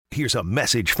Here's a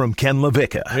message from Ken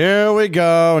LaVicka. Here we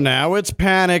go. Now it's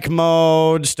panic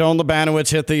mode. Stone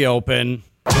Labanowitz hit the open.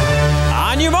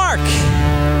 On your mark.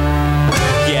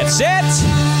 Get set.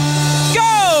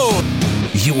 Go!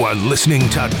 You are listening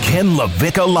to Ken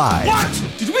LaVicka Live. What?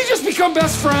 Did we just become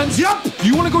best friends? Yep. Do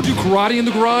you want to go do karate in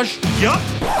the garage? Yup.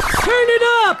 Turn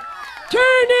it up! Turn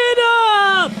it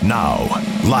up! Now,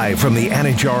 live from the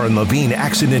Anajar and Levine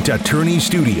Accident Attorney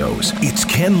Studios, it's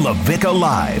Ken LaVicka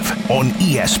Live on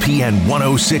ESPN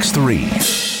 106.3.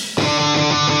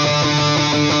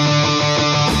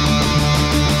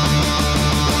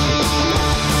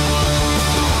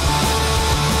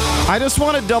 I just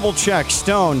want to double check,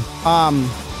 Stone.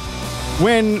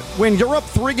 When you're up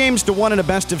 3-1 in a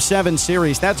best-of-7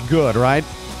 series, that's good, right?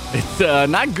 It's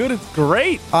not good. It's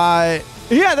great.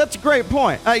 Yeah, that's a great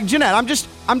point. Jeanette, I'm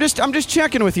just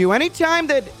checking with you. Anytime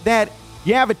that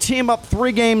you have a team up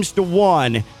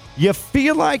 3-1, you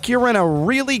feel like you're in a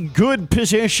really good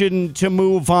position to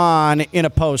move on in a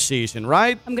postseason,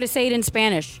 right? I'm going to say it in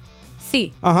Spanish.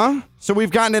 Sí. Uh-huh. So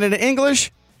we've gotten it in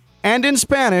English and in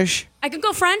Spanish. I could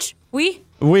go French. Oui.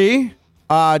 Oui.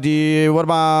 What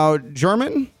about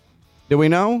German? Do we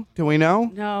know?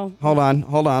 No. Hold on.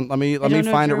 Let me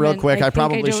find it real quick. I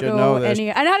probably should know this.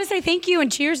 I know how to say thank you and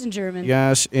cheers in German.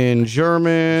 Yes, in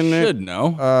German. Should know.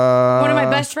 One of my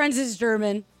best friends is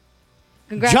German.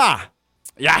 Congrats.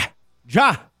 Ja.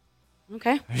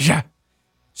 Okay. Ja.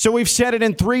 So we've said it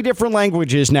in 3 different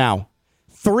languages now.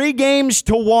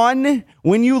 3-1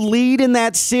 when you lead in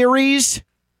that series,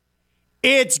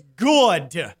 it's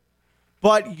good.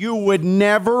 But you would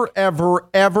never, ever,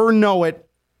 ever know it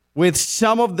with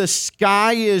some of the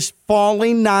sky is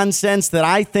falling nonsense that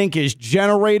I think is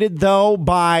generated, though,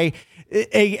 by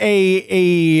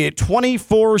a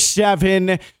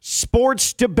 24/7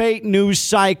 sports debate news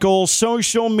cycle,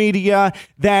 social media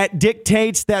that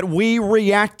dictates that we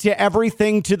react to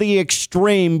everything to the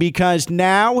extreme, because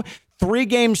now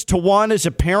 3-1 is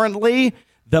apparently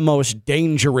the most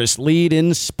dangerous lead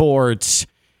in sports.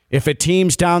 If a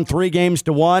team's down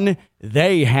 3-1,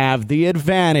 they have the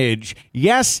advantage.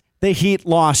 Yes, the Heat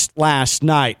lost last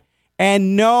night.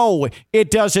 And no, it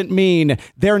doesn't mean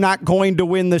they're not going to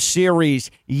win the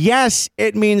series. Yes,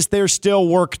 it means there's still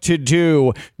work to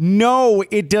do. No,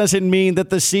 it doesn't mean that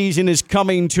the season is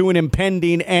coming to an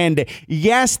impending end.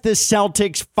 Yes, the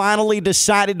Celtics finally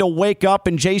decided to wake up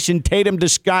and Jason Tatum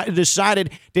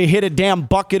decided to hit a damn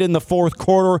bucket in the fourth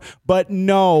quarter. But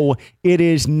no, it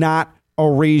is not a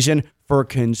reason for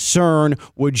concern.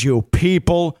 Would you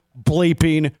people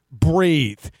bleeping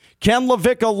breathe? Ken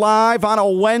LaVicka Live on a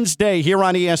Wednesday here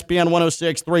on ESPN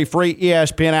 106.3, free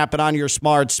ESPN app and on your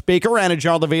smart speaker. And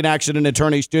Anajar Levine Accident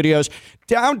Attorney Studios,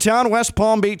 downtown West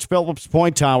Palm Beach, Phillips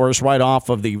Point Towers, right off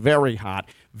of the very hot,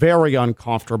 very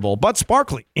uncomfortable, but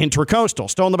sparkly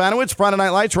Intercoastal. Stone Labanowitz, Friday Night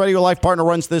Lights, radio life partner,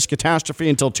 runs this catastrophe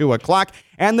until 2 o'clock.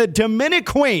 And the Dominican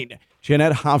Queen,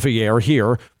 Jeanette Javier,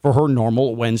 here for her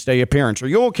normal Wednesday appearance. Are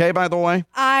you okay, by the way?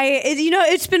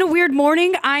 It's been a weird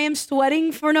morning. I am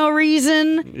sweating for no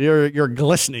reason. You're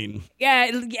glistening.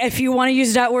 Yeah, if you want to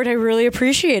use that word, I really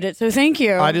appreciate it. So thank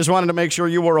you. I just wanted to make sure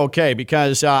you were okay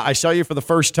because I saw you for the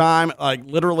first time, like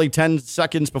literally 10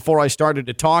 seconds before I started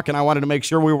to talk, and I wanted to make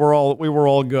sure we were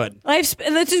all good.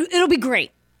 It'll be great.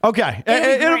 Okay,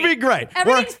 it'll be great.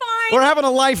 Everything's fine. We're having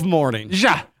a life morning.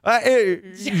 Ja.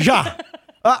 Ja.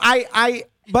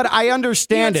 But I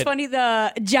understand It's funny,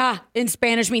 the ja in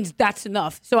Spanish means that's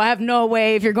enough. So I have no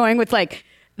way if you're going with like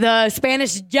the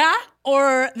Spanish ja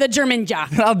or the German ja.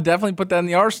 I'll definitely put that in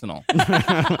the arsenal.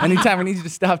 Anytime I need you to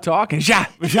stop talking, ja.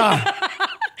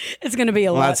 It's going to be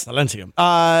a lot. That's silencium.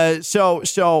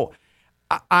 So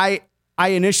I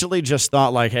initially just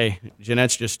thought like, hey,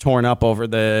 Jeanette's just torn up over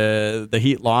the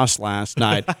Heat loss last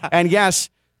night. And yes,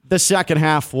 the second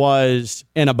half was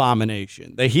an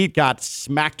abomination. The Heat got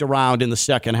smacked around in the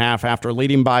second half after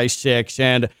leading by 6.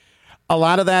 And a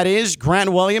lot of that is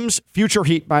Grant Williams, future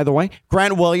Heat, by the way.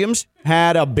 Grant Williams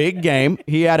had a big game.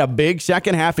 He had a big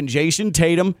second half, and Jason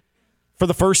Tatum, for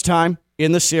the first time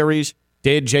in the series,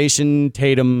 did Jason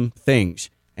Tatum things.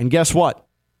 And guess what?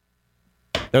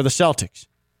 They're the Celtics.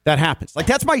 That happens. Like,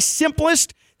 that's my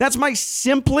simplest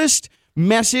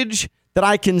message that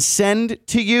I can send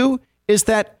to you is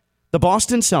that the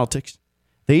Boston Celtics,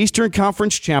 the Eastern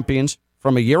Conference champions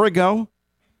from a year ago,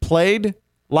 played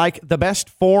like the best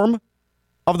form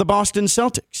of the Boston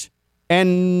Celtics.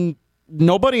 And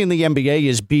nobody in the NBA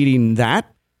is beating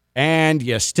that. And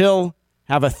you still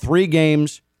have a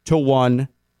 3-1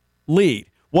 lead.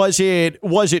 Was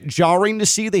it jarring to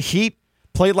see the Heat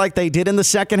play like they did in the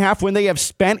second half when they have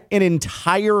spent an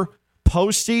entire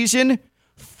postseason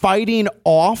fighting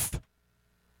off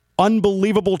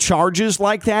unbelievable charges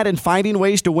like that and finding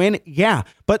ways to win? Yeah.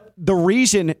 But the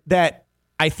reason that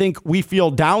I think we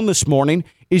feel down this morning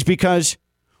is because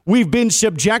we've been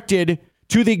subjected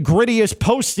to the grittiest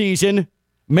postseason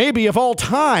maybe of all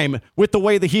time with the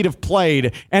way the Heat have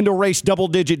played and erased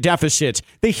double-digit deficits.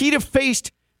 The Heat have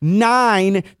faced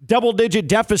 9 double-digit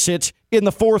deficits in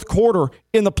the fourth quarter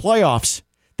in the playoffs.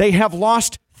 They have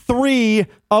lost 3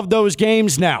 of those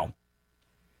games now.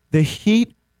 The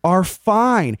Heat are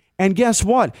fine. And guess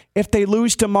what? If they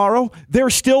lose tomorrow, they're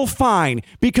still fine.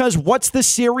 Because what's the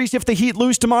series if the Heat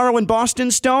lose tomorrow in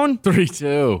Boston, Stone?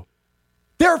 3-2.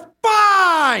 They're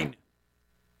fine.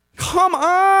 Come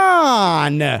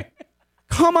on.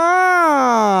 Come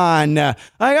on.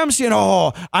 I'm saying,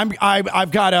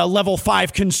 I've got a level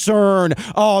 5 concern.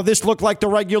 Oh, this looked like the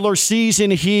regular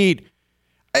season Heat.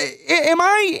 Am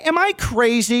I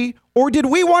crazy? Or did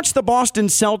we watch the Boston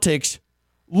Celtics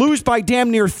lose by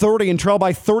damn near 30 and trail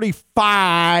by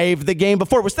 35 the game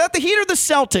before? Was that the Heat or the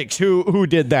Celtics who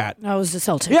did that? That was the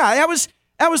Celtics. Yeah, that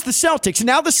was the Celtics. And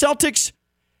now the Celtics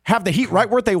have the Heat right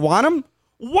where they want them.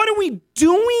 What are we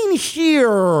doing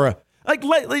here? Like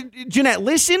Jeanette,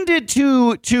 listen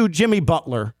to Jimmy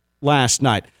Butler last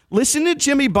night. Listen to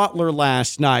Jimmy Butler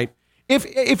last night.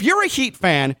 If you're a Heat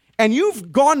fan and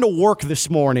you've gone to work this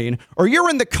morning or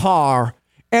you're in the car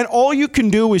and all you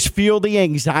can do is feel the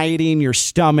anxiety in your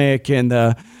stomach and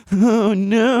the, oh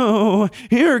no,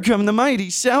 here come the mighty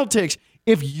Celtics.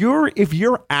 If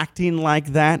you're acting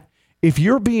like that, if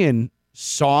you're being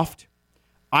soft,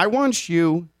 I want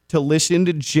you to listen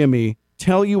to Jimmy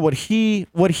tell you what he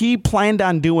planned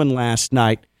on doing last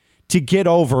night to get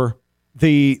over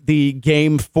the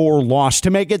Game 4 loss, to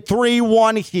make it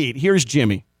 3-1 Heat. Here's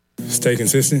Jimmy. Stay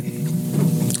consistent.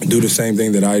 Do the same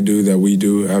thing that I do, that we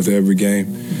do after every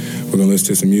game. We're going to listen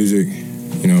to some music.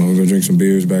 We're going to drink some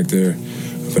beers back there.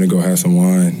 I'm going to go have some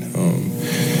wine.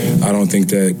 I don't think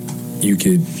that you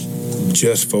could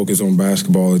just focus on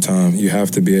basketball all the time. You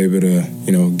have to be able to,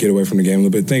 get away from the game a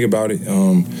little bit. Think about it.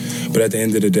 But at the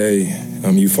end of the day,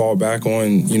 you fall back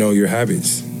on, your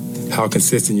habits, how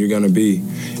consistent you're going to be.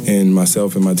 And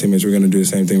myself and my teammates, we're going to do the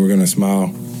same thing. We're going to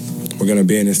smile. We're going to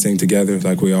be in this thing together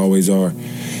like we always are.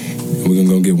 And we're going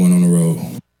to go get one on the road.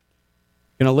 Going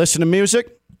to listen to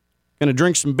music. Going to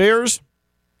drink some beers.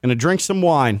 Going to drink some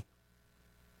wine.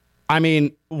 I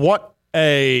mean, what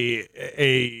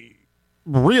a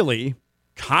really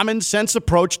common sense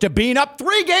approach to being up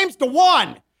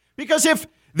 3-1. Because if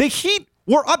the Heat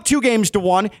were up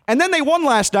 2-1 and then they won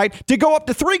last night to go up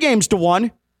to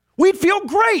 3-1, we'd feel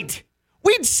great.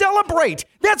 We'd celebrate.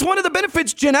 That's one of the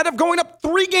benefits, Jeanette, of going up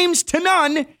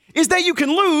 3-0 is that you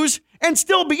can lose and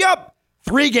still be up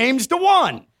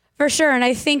 3-1. For sure. And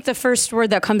I think the first word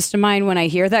that comes to mind when I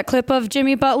hear that clip of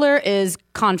Jimmy Butler is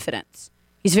confidence.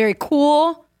 He's very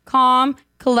cool, calm,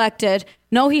 collected.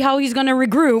 Know how he's going to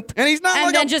regroup. And he's not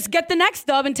and then just get the next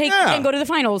dub and and go to the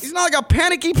finals. He's not like a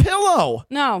panicky pillow.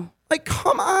 No. Like,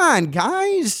 come on,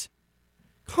 guys.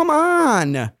 Come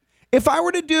on. If I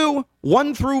were to do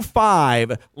 1 through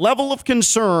 5, level of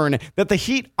concern that the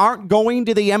Heat aren't going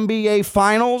to the NBA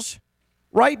Finals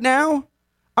right now,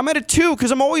 I'm at a 2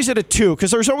 because I'm always at a 2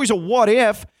 because there's always a what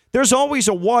if. There's always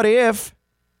a what if.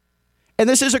 And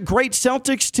this is a great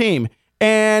Celtics team.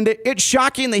 And it's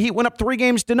shocking the Heat went up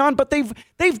 3-0, but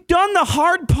they've done the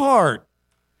hard part.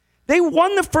 They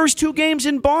won the first 2 games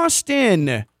in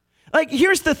Boston. Like,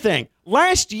 here's the thing.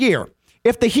 Last year,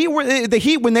 if the Heat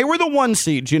when they were the 1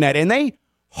 seed, Jeanette, and they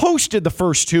hosted the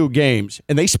first 2 games,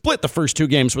 and they split the first 2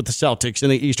 games with the Celtics in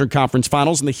the Eastern Conference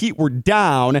Finals, and the Heat were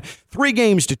down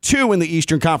 3-2 in the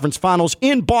Eastern Conference Finals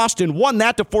in Boston, won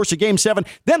that to force a Game 7,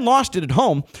 then lost it at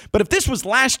home. But if this was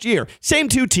last year, same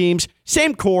 2 teams,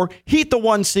 same core, Heat the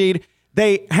 1 seed,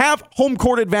 they have home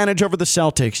court advantage over the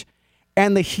Celtics,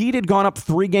 and the Heat had gone up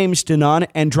 3-0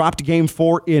 and dropped Game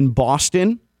 4 in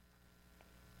Boston,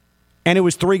 and it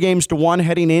was 3-1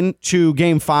 heading into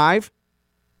Game 5,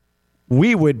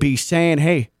 we would be saying,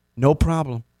 hey, no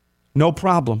problem. No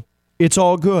problem. It's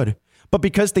all good. But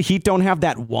because the Heat don't have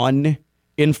that 1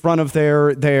 in front of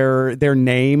their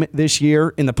name this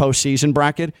year in the postseason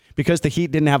bracket, because the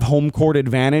Heat didn't have home court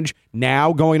advantage,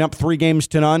 now going up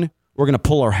 3-0, we're going to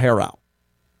pull our hair out.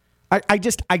 I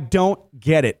don't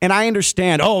get it. And I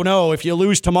understand, oh no, if you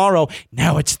lose tomorrow,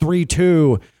 now it's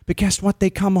 3-2. But guess what? They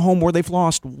come home where they've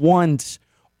lost once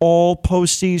all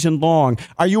postseason long.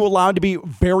 Are you allowed to be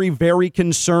very, very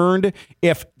concerned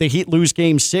if the Heat lose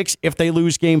Game 6, if they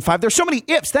lose Game 5? There's so many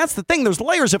ifs. That's the thing. There's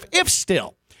layers of ifs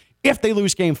still. If they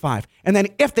lose Game 5, and then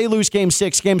if they lose Game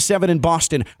 6, Game 7 in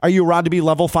Boston, are you allowed to be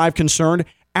level 5 concerned?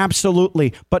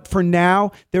 Absolutely. But for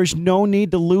now, there's no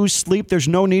need to lose sleep. There's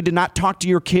no need to not talk to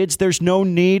your kids. There's no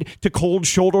need to cold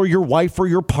shoulder your wife or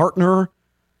your partner.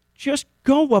 Just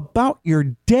go about your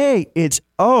day. It's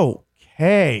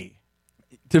okay.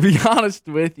 To be honest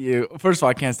with you, first of all,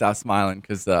 I can't stop smiling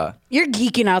because You're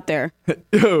geeking out there.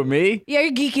 who, me? Yeah,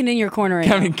 you're geeking in your corner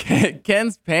right I now. mean,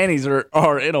 Ken's panties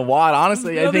are in a wad.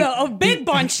 Honestly, I think A big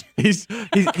bunch. he's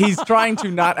trying to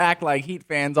not act like Heat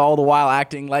fans all the while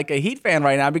acting like a Heat fan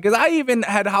right now, because I even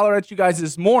had hollered at you guys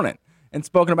this morning and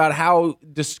spoken about how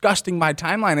disgusting my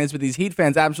timeline is with these Heat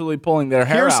fans absolutely pulling their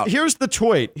hair out. Here's the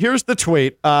tweet. Here's the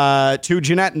tweet to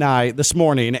Jeanette and I this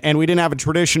morning, and we didn't have a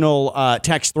traditional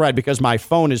text thread because my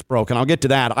phone is broken. I'll get to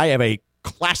that. I have a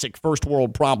classic first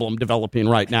world problem developing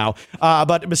right now.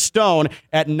 But it was Stone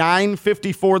at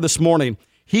 9:54 this morning.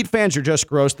 Heat fans are just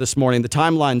gross this morning. The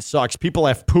timeline sucks. People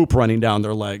have poop running down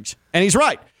their legs. And he's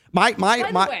right. My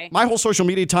whole social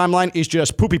media timeline is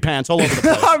just poopy pants all over the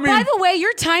place. By the way,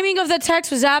 your timing of the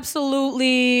text was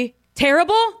absolutely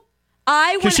terrible.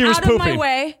 I went she was out of my pooping.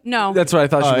 way. No. That's what I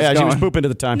thought she was Yeah, going. she was pooping at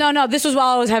the time. No, this was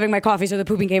while I was having my coffee, so the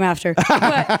pooping came after.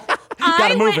 But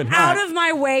I moving. went out All right. of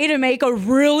my way to make a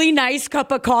really nice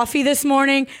cup of coffee this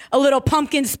morning. A little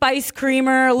pumpkin spice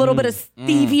creamer, a little bit of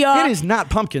stevia. It is not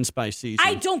pumpkin spice season.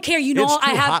 I don't care. You know, It's too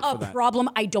I hot have for a that. problem.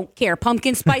 I don't care.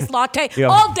 Pumpkin spice latte Yeah.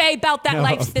 all day about that No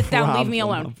life. Sit down. Leave me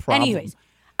problem, alone. no problem. Anyways,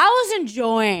 I was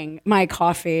enjoying my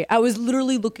coffee. I was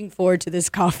literally looking forward to this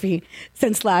coffee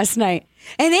since last night.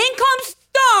 And in comes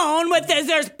Stone with this,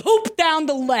 there's poop down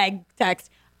the leg text.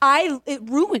 It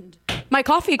ruined my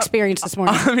coffee experience this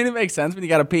morning. I mean, it makes sense when you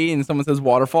got to pee and someone says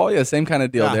waterfall. Yeah, same kind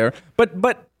of deal there.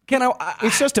 But Ken,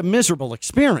 It's just a miserable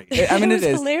experience. I mean, It was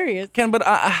is hilarious. Ken, but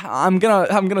I'm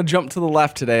gonna jump to the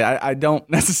left today. I don't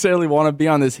necessarily want to be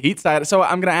on this Heat side, so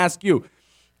I'm gonna ask you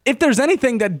if there's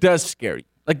anything that does scare you.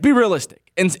 Like, be realistic.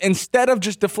 Instead of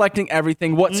just deflecting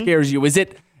everything, what scares you? Is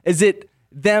it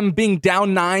them being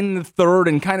down 9 in the third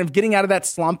and kind of getting out of that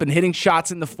slump and hitting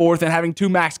shots in the fourth and having two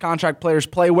max contract players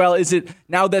play well? Is it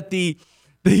now that the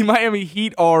Miami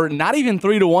Heat are not even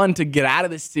 3-1 to get out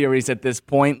of this series at this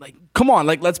point? Like, come on,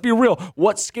 let's be real.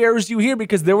 What scares you here?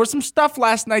 Because there was some stuff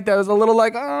last night that was a little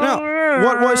like, No,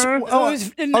 what was? It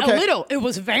was a little. It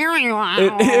was very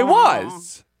loud. It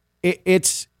was.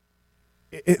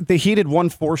 The Heat had won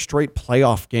 4 straight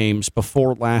playoff games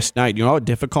before last night. You know how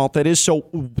difficult that is? So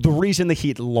the reason the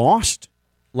Heat lost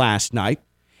last night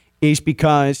is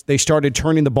because they started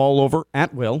turning the ball over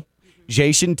at will.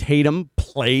 Jason Tatum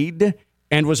played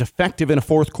and was effective in a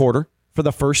fourth quarter for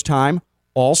the first time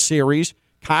all series.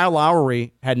 Kyle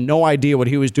Lowry had no idea what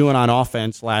he was doing on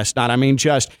offense last night. I mean,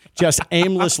 just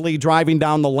aimlessly driving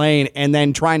down the lane and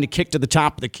then trying to kick to the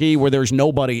top of the key where there's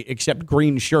nobody except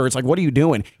green shirts. Like, what are you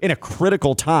doing? In a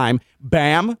critical time,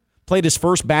 Bam played his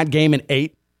first bad game in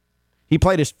 8. He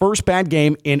played his first bad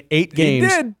game in 8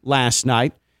 games last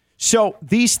night. So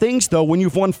these things, though, when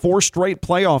you've won 4 straight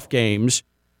playoff games,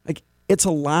 like, it's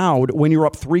allowed when you're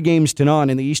up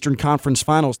 3-0 in the Eastern Conference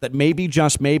Finals that maybe,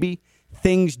 just maybe,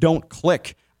 things don't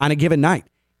click on a given night.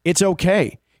 It's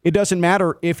okay. It doesn't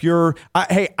matter if you're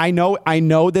hey, I know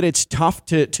that it's tough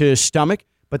to stomach,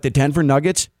 but the Denver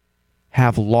Nuggets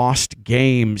have lost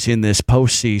games in this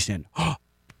postseason.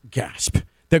 Gasp.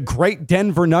 The great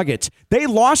Denver Nuggets. They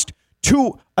lost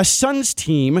to a Suns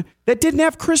team that didn't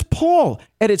have Chris Paul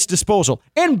at its disposal.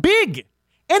 And big.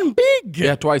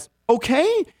 Yeah, twice.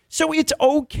 Okay? So it's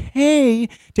okay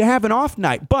to have an off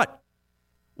night. But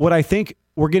what I think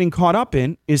we're getting caught up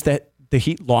in is that the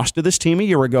Heat lost to this team a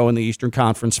year ago in the Eastern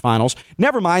Conference Finals.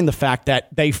 Never mind the fact that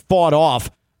they fought off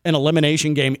an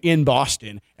elimination game in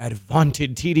Boston at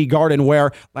vaunted TD Garden,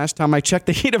 where last time I checked,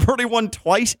 the Heat have already won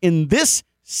twice in this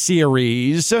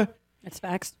series. That's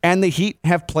facts. And the Heat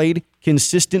have played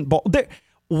consistent ball.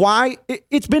 Why?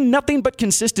 It's been nothing but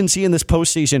consistency in this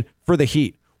postseason for the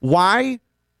Heat. Why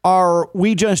are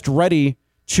we just ready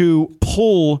to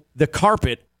pull the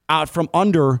carpet out from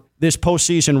under this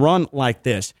postseason run like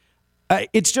this?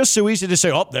 It's just so easy to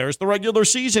say, oh, there's the regular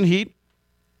season Heat.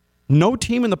 No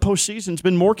team in the postseason has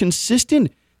been more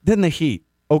consistent than the Heat,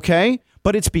 okay?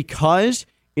 But it's because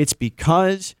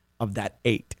of that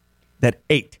 8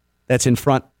 that's in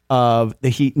front of the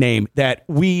Heat name, that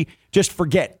we just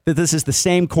forget that this is the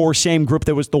same core, same group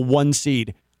that was the 1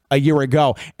 seed a year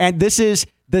ago. And this is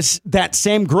that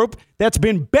same group that's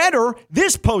been better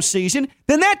this postseason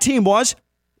than that team was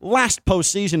last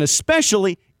postseason,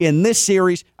 especially in this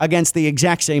series against the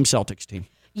exact same Celtics team.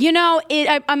 You know,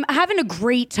 I'm having a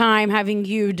great time having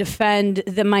you defend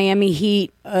the Miami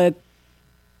Heat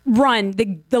run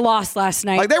the loss last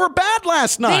night. Like, they were bad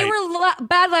last night. They were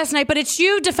bad last night, but it's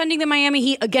you defending the Miami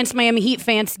Heat against Miami Heat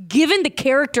fans, given the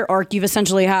character arc you've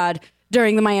essentially had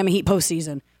during the Miami Heat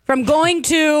postseason. From going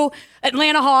to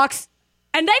Atlanta Hawks,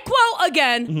 and they quote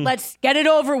again, let's get it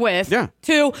over with, to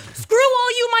screw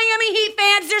all you Miami Heat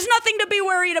fans, there's nothing to be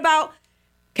worried about.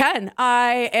 Ken,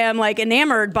 I am like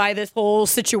enamored by this whole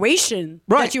situation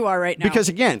that you are right now. Because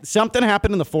again, something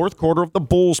happened in the fourth quarter of the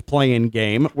Bulls play-in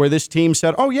game where this team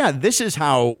said, "Oh yeah, this is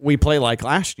how we play like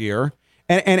last year."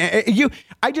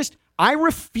 I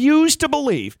refuse to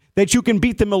believe that you can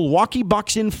beat the Milwaukee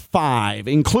Bucks in 5,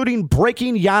 including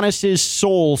breaking Giannis's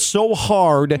soul so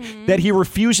hard that he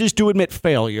refuses to admit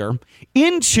failure,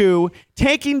 into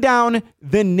taking down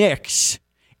the Knicks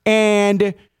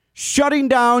and shutting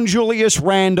down Julius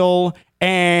Randle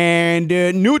and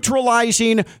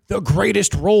neutralizing the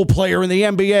greatest role player in the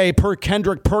NBA per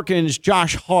Kendrick Perkins,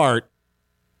 Josh Hart,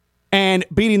 and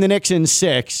beating the Knicks in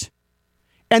 6.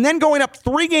 And then going up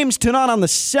 3-0 on the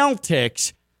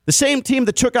Celtics, the same team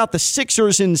that took out the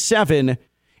Sixers in 7.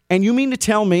 And you mean to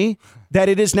tell me that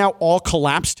it is now all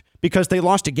collapsed because they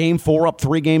lost a Game 4 up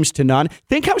 3-0?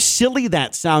 Think how silly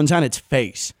that sounds on its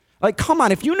face. Like, come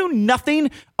on, if you knew nothing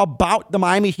about the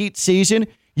Miami Heat season,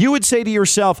 you would say to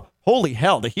yourself, holy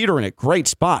hell, the Heat are in a great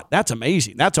spot. That's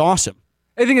amazing. That's awesome.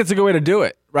 I think it's a good way to do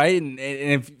it, right? And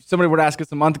if somebody were to ask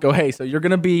us a month ago, hey, so you're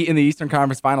going to be in the Eastern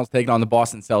Conference Finals taking on the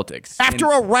Boston Celtics. After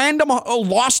a random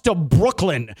loss to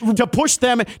Brooklyn to push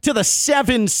them to the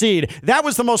 7 seed. That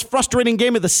was the most frustrating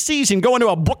game of the season, going to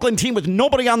a Brooklyn team with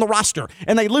nobody on the roster.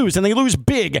 And they lose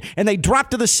big. And they drop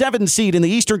to the 7 seed in the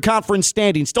Eastern Conference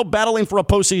standing, still battling for a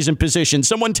postseason position.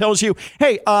 Someone tells you,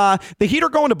 hey, the Heat are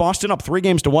going to Boston up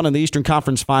 3-1 in the Eastern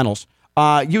Conference Finals.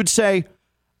 You'd say,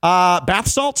 bath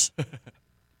salts?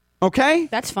 Okay,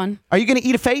 that's fun. Are you going to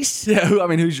eat a face? Yeah, I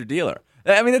mean, who's your dealer?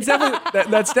 I mean,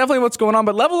 that's definitely what's going on.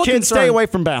 But level of Kids, concern, stay away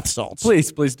from bath salts.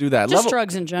 Please do that. Just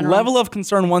drugs in general. Level of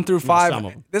concern 1 through 5. Some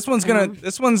of them. This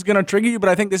one's gonna trigger you, but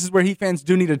I think this is where Heat fans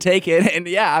do need to take it. And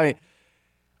yeah, I mean,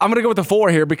 I'm going to go with the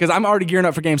 4 here because I'm already gearing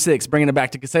up for Game 6, bringing it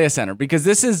back to Kaseya Center, because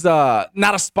this is not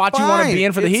a spot you want to be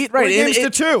in for the Heat. Right,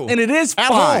 3-2. And it is at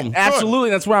fine. home. Absolutely,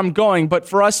 Good. that's where I'm going. But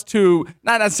for us to,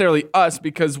 not necessarily us,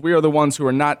 because we are the ones who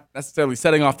are not necessarily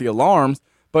setting off the alarms,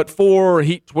 but for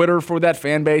Heat Twitter, for that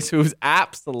fan base who's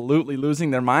absolutely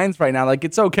losing their minds right now, like,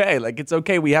 it's okay. Like, it's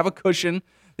okay. We have a cushion.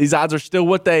 These odds are still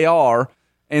what they are.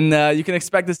 And you can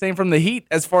expect the same from the Heat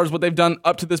as far as what they've done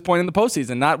up to this point in the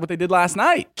postseason, not what they did last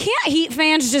night. Can't Heat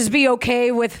fans just be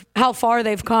okay with how far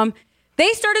they've come?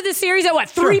 They started the series at,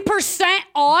 3%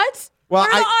 odds? Well,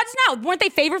 what are the odds now? Weren't they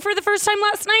favored for the first time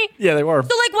last night? Yeah, they were. So,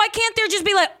 why can't there just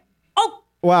be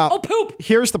poop?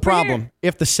 Here's the problem.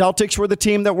 If the Celtics were the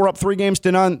team that were up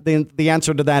 3-0, then the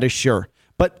answer to that is sure.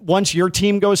 But once your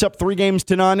team goes up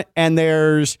 3-0 and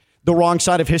there's the wrong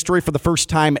side of history for the first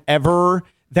time ever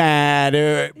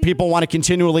that people want to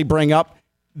continually bring up,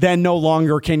 then no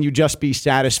longer can you just be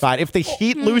satisfied. If the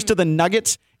Heat lose to the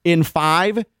Nuggets in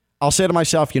 5, I'll say to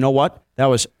myself, you know what? That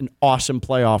was an awesome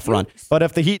playoff run. But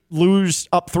if the Heat lose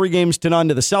up 3-0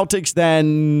 to the Celtics,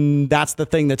 then that's the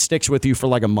thing that sticks with you for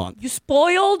like a month. You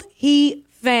spoiled Heat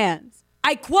fans.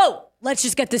 I quote, let's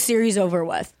just get the series over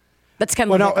with. That's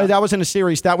kind of that wasn't a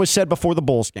series. That was said before the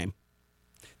Bulls game.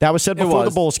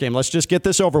 The Bulls game. Let's just get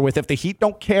this over with. If the Heat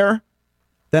don't care,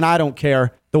 then I don't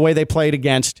care the way they played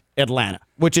against Atlanta,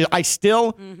 which is I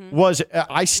still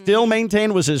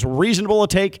maintain was as reasonable a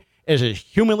take as is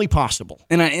humanly possible.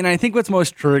 And I think what's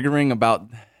most triggering about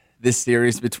this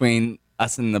series between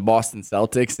us and the Boston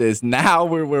Celtics is now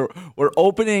we're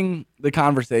opening the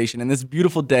conversation in this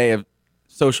beautiful day of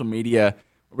social media.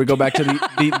 We go back to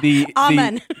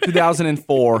the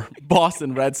 2004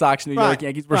 Boston Red Sox, New York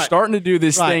Yankees. We're starting to do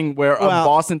this thing where a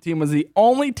Boston team was the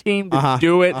only team to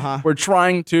do it. We're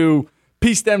trying to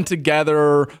piece them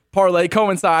together, parlay,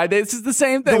 coincide. This is the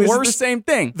same thing. This is the same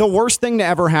thing. The worst thing to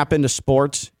ever happen to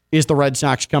sports is the Red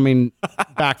Sox coming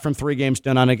back from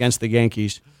 3-0 against the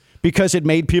Yankees, because it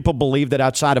made people believe that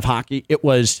outside of hockey, it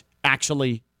was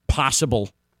actually possible.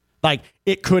 Like,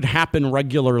 it could happen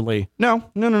regularly. No.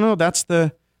 That's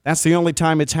the only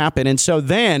time it's happened. And so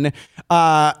then,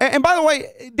 and by the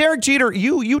way, Derek Jeter,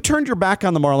 you turned your back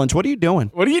on the Marlins. What are you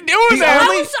doing? What are you doing there?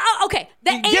 Okay,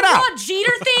 the A-Rod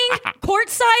Jeter thing,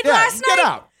 courtside last night. Get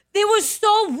out. It was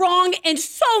so wrong in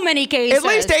so many cases. At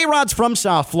least A-Rod's from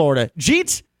South Florida.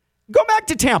 Jeets, go back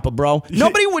to Tampa, bro.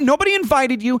 Nobody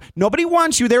invited you. Nobody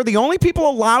wants you there. The only people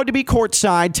allowed to be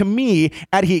courtside, to me,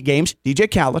 at Heat games, DJ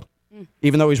Khaled,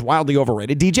 even though he's wildly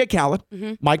overrated, DJ Khaled,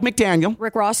 Mike McDaniel,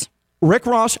 Rick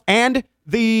Ross, and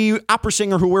the opera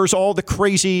singer who wears all the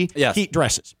crazy Yes. Heat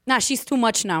dresses. Nah, she's too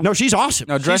much now. No, she's awesome.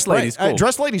 No, Dress She's Lady's great. cool.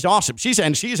 Dress Lady's awesome. She's a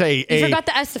You forgot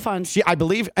the Estefans. I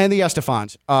believe, and the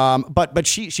Estefans. But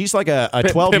she's like a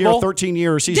 12-year, Pitbull?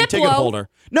 13-year season Diplo. ticket holder.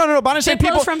 No. But I'm saying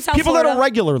Diplo's from South people that are Florida.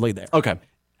 regularly there. Okay.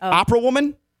 Opera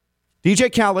woman,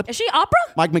 DJ Khaled, Is she opera?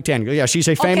 Mike McDaniel. Yeah, she's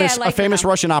a Okay, famous I like her now.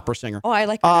 Russian opera singer. Oh, I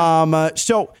like her now.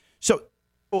 So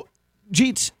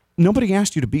Jeets, nobody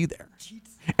asked you to be there.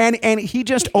 And he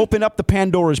just opened up the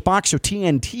Pandora's box so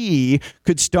TNT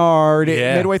could start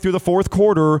midway through the fourth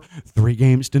quarter,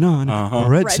 3-0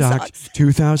 Red Sox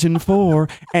 2004.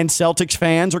 And Celtics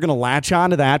fans are going to latch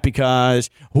onto that because,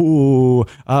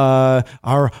 our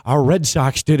Red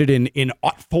Sox did it in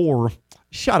 04.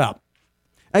 Shut up.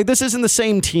 Like, this isn't the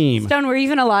same team. Stone, were you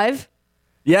even alive?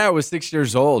 Yeah, I was 6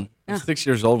 years old. I was 6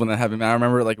 years old when that happened. I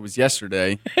remember it like it was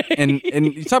yesterday. And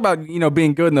you talk about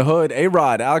being good in the hood.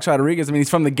 A-Rod, Alex Rodriguez. I mean, he's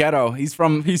from the ghetto. He's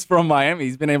from Miami.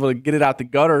 He's been able to get it out the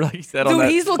gutter, like he said on Dude,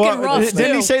 that. he's looking rough, too.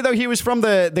 Didn't he say, though, he was from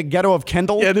the ghetto of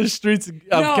Kendall? Yeah, the streets of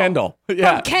No. Kendall.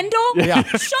 Yeah. From Kendall? Yeah.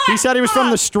 Shut He said he was from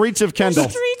up. the streets of Kendall. The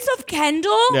streets of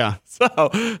Kendall? Yeah.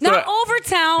 Not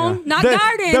Overtown, not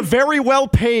Gardens. The very well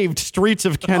paved streets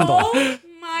of Kendall. Oh,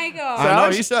 my God. I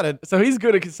know, he said it. So he's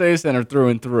good at Kaseya Center through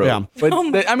and through. Yeah. But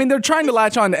they're trying to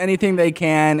latch on to anything they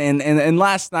can. And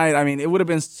last night, I mean, it would have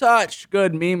been such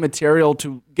good meme material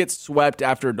to get swept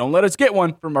after. Don't let us get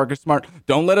one from Marcus Smart.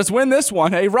 Don't let us win this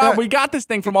one. Hey, Rob, we got this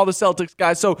thing from all the Celtics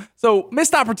guys. So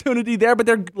missed opportunity there, but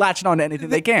they're latching on to anything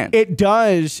they can. It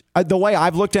does. The way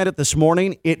I've looked at it this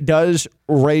morning, it does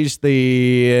raise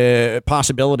the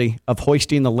possibility of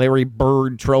hoisting the Larry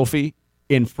Bird Trophy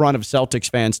in front of Celtics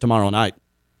fans tomorrow night.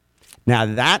 Now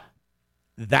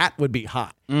that would be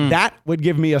hot. That would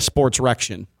give me a sports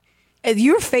erection.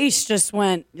 Your face just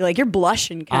went, like, you're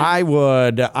blushing, Ken. I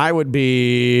would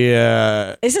be.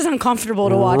 This is uncomfortable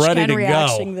to watch ready Ken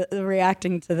to go.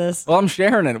 reacting to this. Well, I'm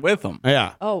sharing it with them.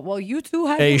 Yeah. Oh, well, you two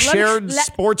have A shared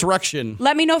sports erection.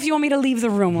 Let me know if you want me to leave the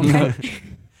room, okay?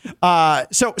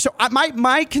 So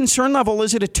my concern level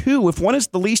is at a 2. If 1 is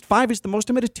the least, 5 is the most.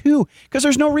 I'm at a 2 because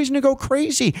there's no reason to go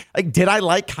crazy. Like, did I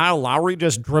like Kyle Lowry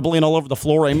just dribbling all over the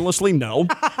floor aimlessly? No.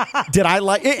 Did I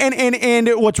like and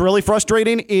what's really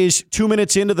frustrating is 2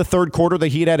 minutes into the third quarter, the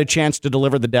Heat had a chance to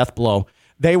deliver the death blow.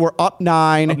 They were up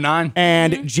 9. Up 9.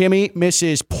 And Jimmy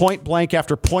misses point blank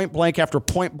after point blank after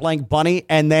point blank bunny,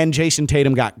 and then Jason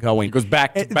Tatum got going. It goes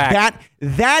back to back.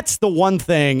 That's the one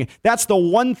thing. That's the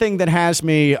one thing that has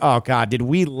me, oh, God, did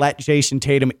we let Jason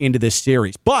Tatum into this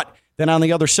series? But then on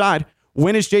the other side,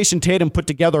 when has Jason Tatum put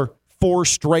together 4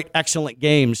 straight excellent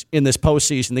games in this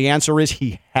postseason? The answer is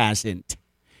he hasn't.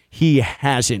 He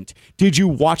hasn't. Did you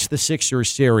watch the Sixers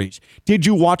series? Did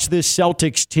you watch this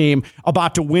Celtics team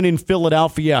about to win in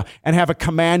Philadelphia and have a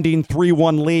commanding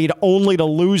 3-1 lead only to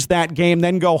lose that game,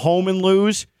 then go home and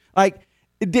lose? Like,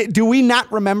 do we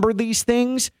not remember these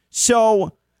things?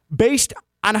 So, based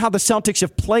on how the Celtics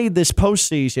have played this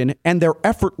postseason and their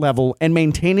effort level and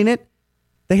maintaining it,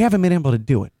 they haven't been able to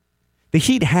do it. The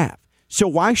Heat have. So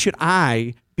why should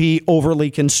I be overly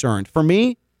concerned? For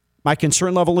me, my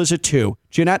concern level is a 2.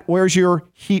 Jeanette, where's your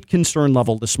Heat concern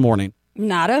level this morning?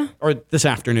 Nada. Or this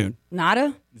afternoon?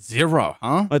 Nada. 0,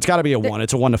 huh? It's got to be a 1.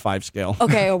 It's a 1 to 5 scale.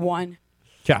 Okay, a 1.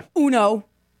 Yeah. Uno.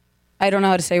 I don't know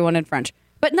how to say 1 in French.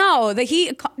 But no, the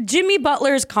Heat, Jimmy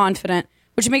Butler is confident,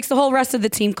 which makes the whole rest of the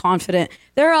team confident.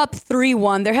 They're up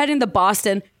 3-1. They're heading to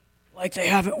Boston like they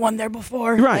haven't won there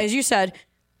before. Right. As you said,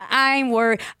 I ain't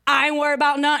worried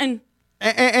about nothing.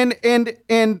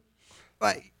 And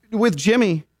with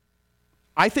Jimmy,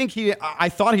 I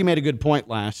thought he made a good point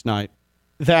last night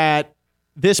that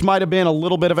this might have been a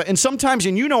little bit of and sometimes,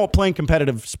 and playing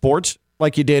competitive sports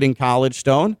like you did in college,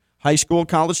 Stone, high school,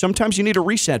 college, sometimes you need a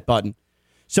reset button.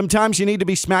 Sometimes you need to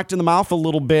be smacked in the mouth a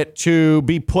little bit to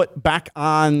be put back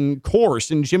on course.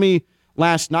 And Jimmy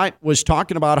last night was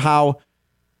talking about how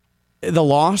the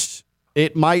loss,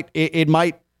 it might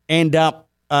end up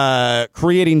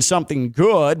creating something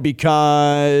good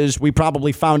because we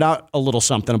probably found out a little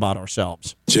something about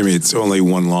ourselves. Jimmy, it's only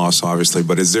 1 loss, obviously,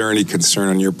 but is there any concern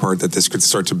on your part that this could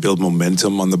start to build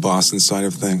momentum on the Boston side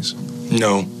of things?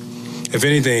 No. If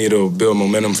anything, it'll build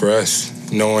momentum for us,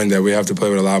 knowing that we have to play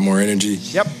with a lot more energy.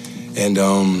 Yep. And,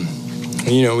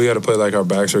 we got to play like our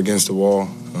backs are against the wall.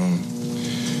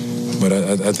 But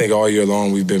I think all year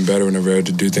long we've been better and able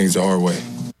to do things the hard way.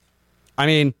 I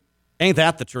mean, ain't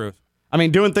that the truth? I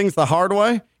mean, doing things the hard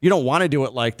way, you don't want to do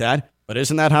it like that, but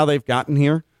isn't that how they've gotten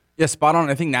here? Yeah, spot on.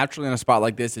 I think naturally in a spot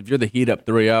like this, if you're the Heat up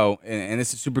 3-0, and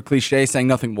this is super cliche, saying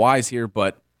nothing wise here,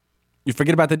 but you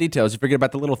forget about the details. You forget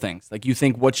about the little things. Like, you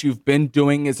think what you've been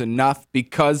doing is enough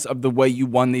because of the way you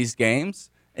won these games,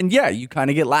 And yeah, you kind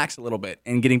of get lax a little bit.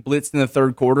 And getting blitzed in the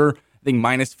third quarter, I think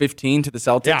minus 15 to the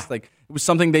Celtics, like it was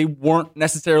something they weren't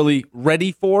necessarily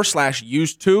ready for /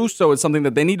 used to. So it's something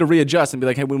that they need to readjust and be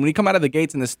like, hey, when we come out of the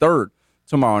gates in this third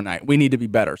tomorrow night, we need to be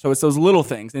better. So it's those little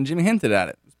things. And Jimmy hinted at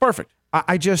it. It's perfect.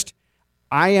 I'm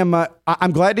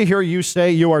glad to hear you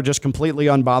say you are just completely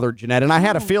unbothered, Jeanette. And I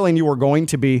had a feeling you were going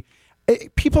to be.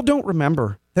 People don't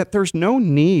remember that there's no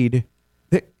need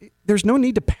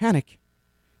to panic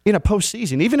in a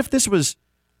postseason. Even if this was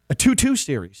a 2-2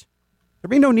 series, there'd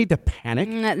be no need to panic.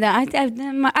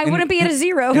 I wouldn't be at a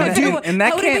 0. And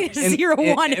that can't be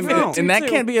 0-1. And that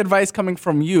can't be advice coming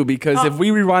from you, because if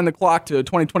we rewind the clock to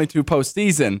 2022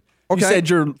 postseason, you said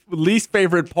your least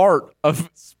favorite part of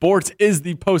sports is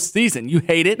the postseason. You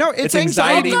hate it. No, it's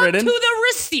anxiety Welcome ridden. to the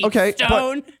receipt, Okay,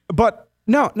 Stone. but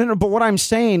no. But what I'm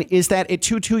saying is that at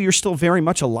 2-2, you're still very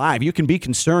much alive. You can be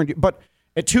concerned, but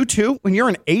at 2-2, when you're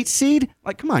an 8 seed,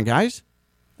 like, come on, guys,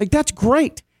 like that's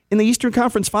great. In the Eastern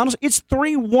Conference Finals, it's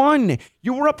 3-1.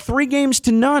 You were up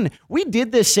 3-0. We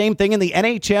did this same thing, and the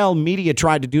NHL media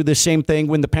tried to do the same thing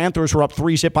when the Panthers were up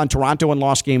 3-0 on Toronto and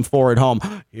lost Game 4 at home.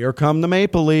 Here come the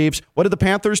Maple Leafs. What did the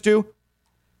Panthers do?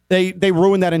 They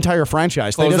ruined that entire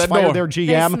franchise. They just fired their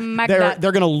GM.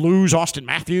 They're going to lose Austin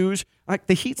Matthews. Like,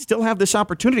 the Heat still have this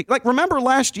opportunity. Like, remember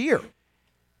last year,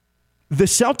 the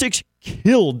Celtics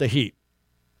killed the Heat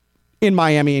in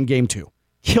Miami in Game 2.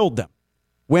 Killed them.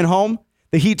 Went home.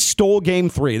 The Heat stole Game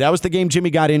 3. That was the game Jimmy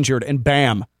got injured, and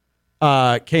Bam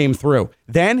came through.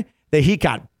 Then the Heat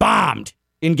got bombed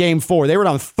in Game 4. They were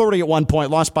down 30 at one point,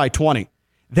 lost by 20.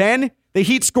 Then the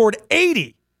Heat scored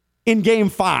 80 in Game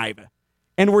 5,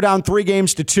 and we're down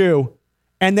 3-2.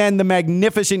 And then the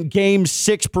magnificent Game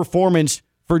 6 performance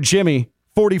for Jimmy,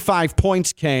 45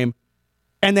 points came.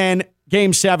 And then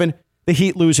Game 7, the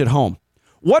Heat lose at home.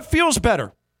 What feels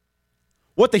better?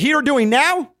 What the Heat are doing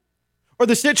now, or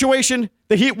the situation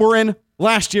the Heat were in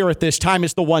last year at this time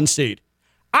as the 1 seed?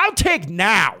 I'll take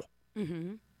now.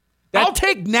 Mm-hmm. I'll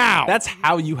take now. That's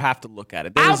how you have to look at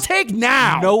it. I'll take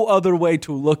now. No other way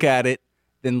to look at it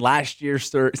than last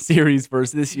year's series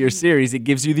versus this year's series. It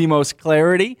gives you the most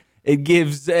clarity.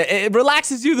 It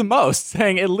relaxes you the most,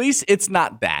 saying at least it's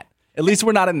not that. At least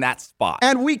we're not in that spot.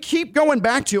 And we keep going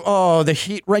back to, the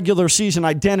Heat regular season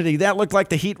identity. That looked like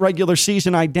the Heat regular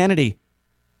season identity.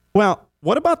 Well,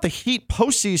 what about the Heat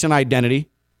postseason identity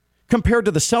compared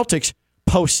to the Celtics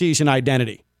postseason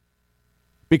identity?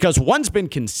 Because one's been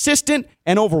consistent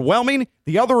and overwhelming,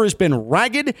 the other has been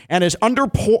ragged and has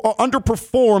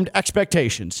underperformed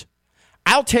expectations.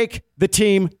 I'll take the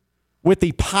team with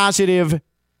the positive,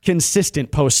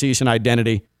 consistent postseason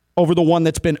identity over the one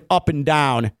that's been up and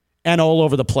down and all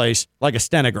over the place like a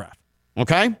stenograph.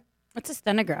 Okay? What's a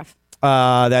stenograph?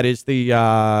 That is the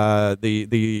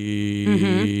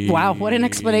Mm-hmm. Wow, what an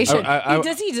explanation. He doesn't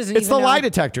it's even the know. lie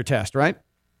detector test, right?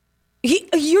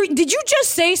 Did you just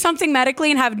say something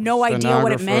medically and have no idea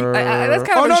what it meant? That's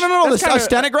kind of No. A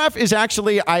stenograph is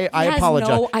actually, I has apologize.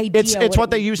 no idea It's what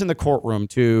what they use in the courtroom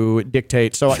to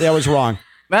dictate. So that was wrong.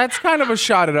 That's kind of a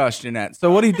shot at us, Jeanette. So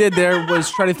what he did there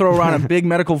was try to throw around a big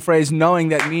medical phrase, knowing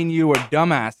that me and you are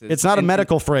dumbasses. It's not a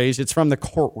medical phrase. It's from the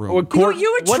courtroom.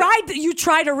 You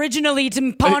tried originally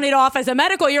to pawn it off as a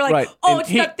medical. You're like, right.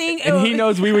 it's nothing. And he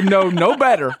knows we would know no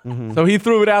better. So he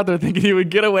threw it out there thinking he would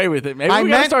get away with it. Maybe we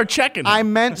got to start checking. I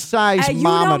meant seismometer. You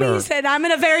know me, he said, I'm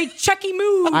in a very Chucky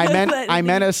mood. I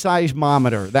meant a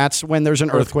seismometer. That's when there's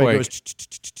an earthquake. It goes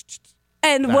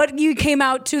And what you came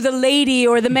out to the lady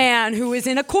or the man who is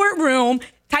in a courtroom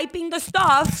typing the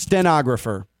stuff.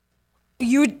 Stenographer.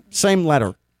 You Same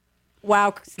letter.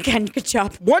 Wow, Ken, good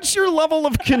job. What's your level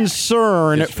of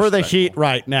concern for the Heat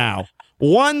right now?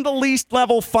 1, the least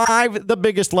level. 5, the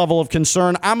biggest level of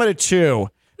concern. I'm at a 2.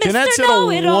 Jeanette's at a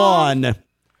 1.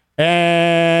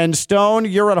 And Stone,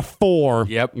 you're at a 4.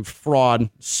 Yep. You fraud.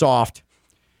 Soft.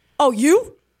 Oh,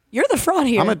 you're the fraud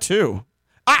here. I'm at 2.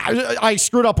 I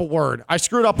screwed up a word.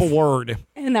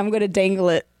 And I'm going to dangle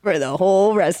it for the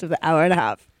whole rest of the hour and a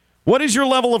half. What is your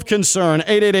level of concern?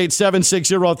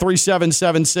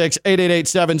 888-760-3776.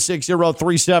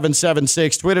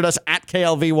 888-760-3776. Tweet at us at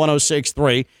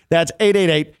KLV1063. That's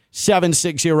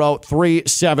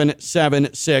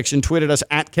 888-760-3776. And tweet at us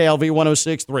at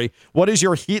KLV1063. What is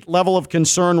your Heat level of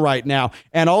concern right now?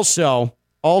 And also,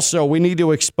 we need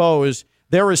to expose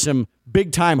there is some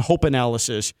big-time hope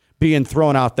analysis being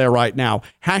thrown out there right now.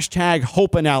 Hashtag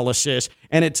hope analysis,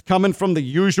 and it's coming from the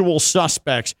usual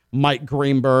suspects, Mike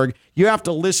Greenberg. You have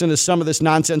to listen to some of this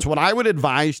nonsense. What I would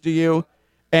advise to you,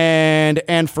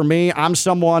 and for me, I'm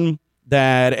someone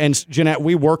that, and Jeanette,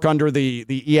 we work under the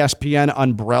ESPN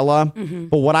umbrella,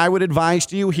 but what I would advise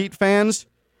to you, Heat fans,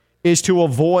 is to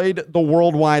avoid the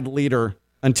worldwide leader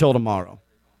until tomorrow.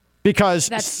 Because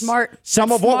that's smart.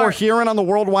 Some of what we're hearing on the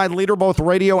worldwide leader, both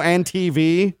radio and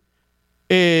TV,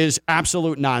 is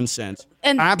absolute nonsense.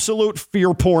 And absolute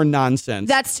fear porn nonsense.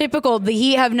 That's typical. The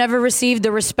Heat have never received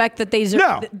the respect that they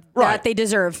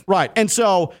deserve. Right. And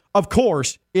so, of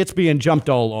course, it's being jumped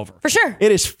all over. For sure.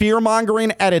 It is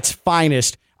fear-mongering at its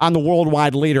finest on the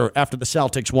worldwide leader after the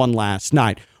Celtics won last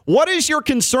night. What is your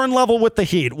concern level with the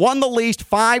Heat? 1 the least,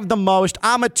 5 the most.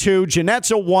 I'm a 2.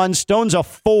 Jeanette's a 1. Stone's a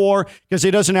 4 because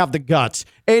he doesn't have the guts.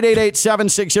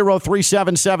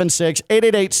 888-760-3776.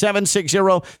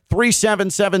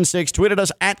 888-760-3776. Tweeted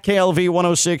us at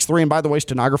KLV1063. And by the way,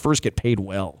 stenographers get paid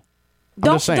well.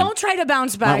 Don't try to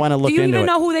bounce back. Do you even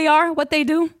know who they are, what they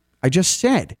do? I just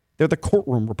said. They're the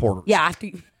courtroom reporters. Yeah, after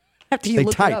you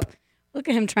look type. it up. Look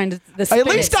at him trying to. At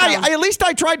least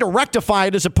I tried to rectify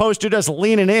it as opposed to just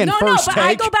leaning in. First but take.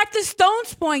 I go back to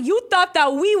Stone's point. You thought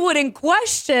that we wouldn't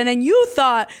question, and you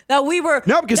thought that we were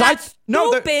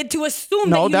stupid to assume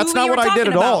that you knew that's not what I did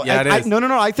at all. Yeah, it is. No.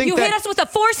 I think you hit us with a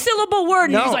 4-syllable word,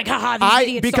 and he was like, "Haha, these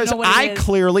idiots because don't know what it is." I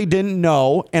clearly didn't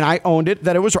know, and I owned it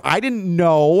that it was. I didn't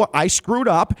know. I screwed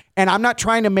up, and I'm not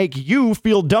trying to make you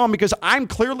feel dumb because I'm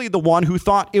clearly the one who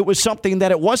thought it was something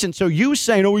that it wasn't. So you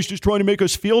saying, "Oh, he's just trying to make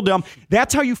us feel dumb,"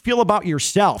 that's how you feel about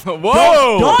yourself. Whoa!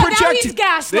 Don't now project. he's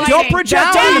gaslighting. Don't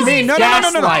project onto me. No.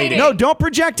 gaslighting. No, don't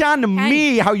project onto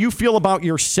me how you feel about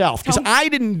yourself because I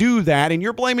didn't do that, and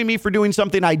you're blaming me for doing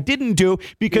something I didn't do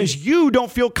because you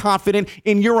don't feel confident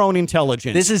in your own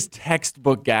intelligence. This is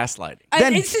textbook gaslighting.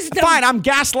 Then fine, I'm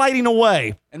gaslighting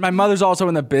away. And my mother's also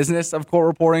in the business of court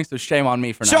reporting, so shame on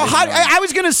me for not. So I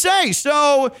was gonna say,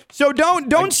 so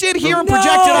don't sit here and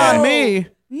project it on me.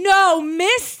 No,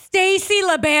 Miss Stacy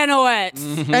Labanowitz.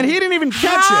 Mm-hmm. And he didn't even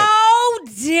catch it. How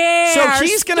dare So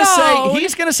he's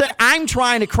gonna say I'm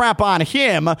trying to crap on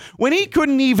him when he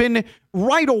couldn't even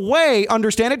right away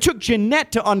understand. It took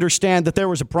Jeanette to understand that there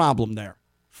was a problem there.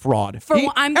 Fraud.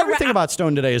 Everything about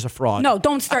Stone today is a fraud. No,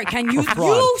 don't start, Ken. You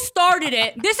started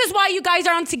it. This is why you guys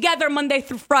are on together Monday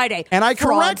through Friday. And I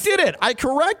corrected it.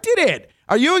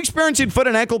 Are you experiencing foot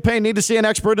and ankle pain? Need to see an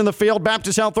expert in the field?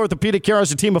 Baptist Health Orthopedic Care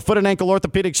has a team of foot and ankle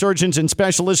orthopedic surgeons and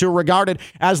specialists who are regarded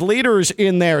as leaders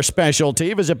in their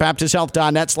specialty. Visit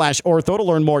baptisthealth.net/ortho to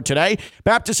learn more today.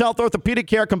 Baptist Health Orthopedic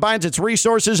Care combines its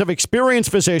resources of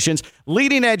experienced physicians,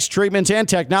 leading-edge treatments, and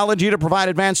technology to provide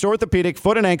advanced orthopedic,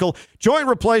 foot and ankle, joint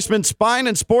replacement, spine,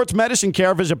 and sports medicine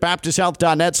care. Visit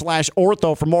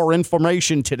baptisthealth.net/ortho for more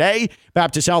information today.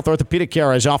 Baptist Health Orthopedic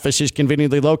Care has offices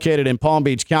conveniently located in Palm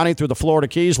Beach County through the Florida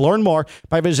Keys. Learn more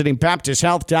by visiting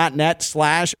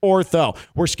baptisthealth.net/ortho.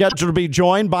 We're scheduled to be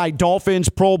joined by Dolphins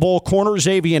Pro Bowl corner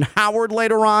Xavier Howard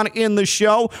later on in the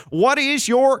show. What is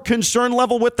your concern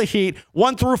level with the Heat?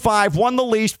 1 through 5, 1 the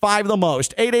least, 5 the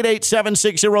most.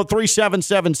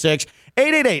 888-760-3776.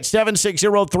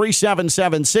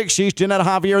 888-760-3776. She's Jeanette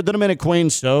Javier, the Minute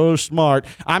Queen. So smart.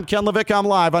 I'm Ken Levick. I'm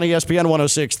live on ESPN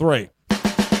 106.3.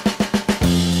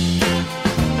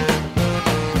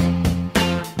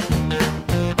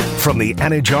 From the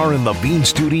Anajar and Levine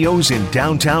Studios in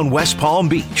downtown West Palm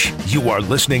Beach, you are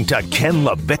listening to Ken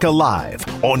LaVicka Live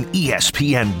on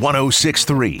ESPN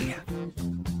 106.3.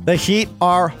 The Heat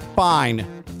are fine.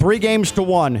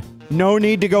 3-1. No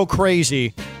need to go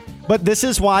crazy. But this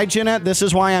is why, Jeanette, this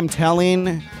is why I'm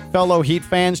telling fellow Heat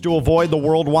fans to avoid the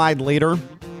worldwide leader.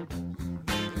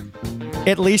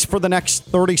 At least for the next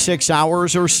 36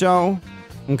 hours or so.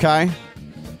 Okay?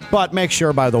 But make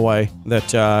sure, by the way,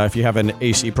 that if you have an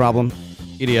AC problem,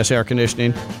 EDS air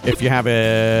conditioning, if you have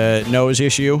a nose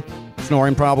issue,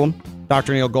 snoring problem,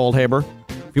 Dr. Neil Goldhaber.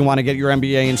 If you want to get your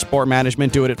MBA in sport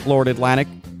management, do it at Florida Atlantic.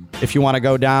 If you want to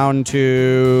go down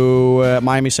to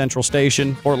Miami Central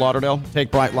Station, Fort Lauderdale,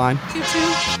 take Brightline.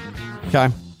 Okay,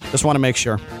 just want to make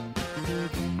sure.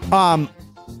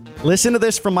 Listen to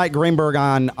this from Mike Greenberg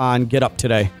on Get Up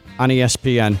today on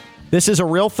ESPN. This is a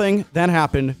real thing that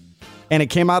happened. And it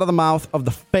came out of the mouth of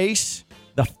the face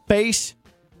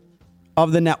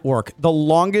of the network, the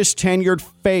longest tenured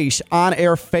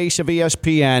on-air face of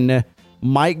ESPN,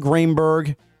 Mike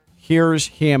Greenberg. Here's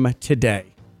him today.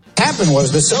 Happened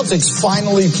was the Celtics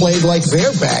finally played like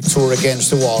their backs were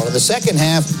against the wall. In the second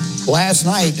half last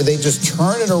night, they just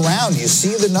turn it around. You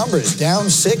see the numbers, down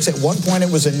 6. At one point,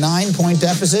 it was a 9-point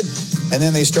deficit, and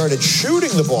then they started shooting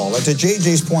the ball. And to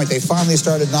JJ's point, they finally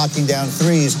started knocking down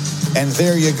threes, and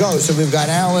there you go. So we've got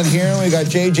Allen here, and we got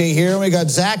JJ here, and we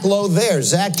got Zach Lowe there.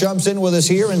 Zach jumps in with us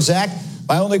here, and Zach,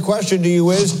 My only question to you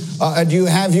is, do you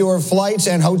have your flights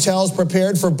and hotels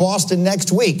prepared for Boston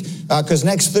next week? Because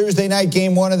next Thursday night,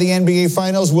 Game 1 of the NBA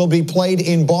Finals will be played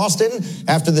in Boston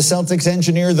after the Celtics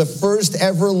engineer the first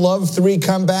ever Love 3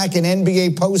 comeback in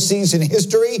NBA postseason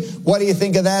history. What do you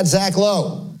think of that, Zach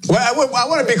Lowe? Well, I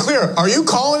want to be clear. Are you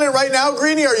calling it right now,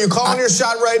 Greeny, or are you calling your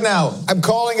shot right now? I'm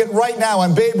calling it right now.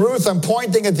 I'm Babe Ruth. I'm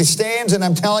pointing at the stands, and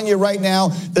I'm telling you right now,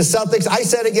 the Celtics, I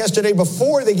said it yesterday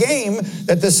before the game,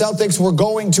 that the Celtics were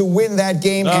going to win that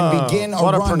game and begin a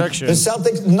what run. A prediction. The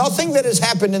Celtics, nothing that has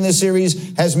happened in this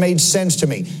series has made sense to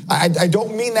me. I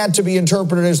don't mean that to be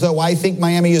interpreted as though I think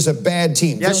Miami is a bad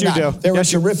team. Yes, They're you not. do. They're yes,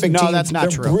 a terrific team. No, that's not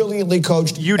They're true. brilliantly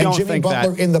coached. You don't and Jimmy think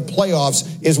Butler that. in the playoffs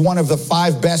is one of the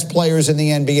 5 best players in the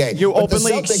NBA. You but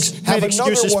openly the Celtics made have another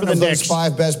excuses one for of the those Knicks.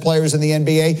 5 best players in the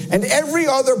NBA, and every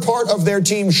other part of their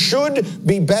team should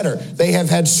be better. They have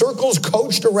had circles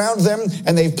coached around them,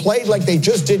 and they've played like they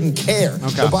just didn't care.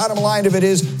 Okay. The bottom line of it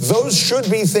is those should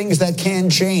be things that can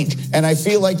change, and I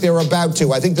feel like they're about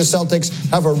to. I think the Celtics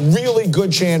have a really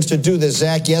good chance to do this,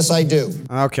 Zach. Yes, I do.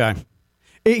 Okay.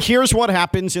 Here's what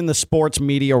happens in the sports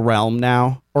media realm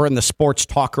now, or in the sports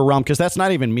talker realm, because that's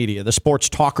not even media. The sports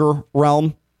talker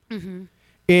realm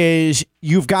is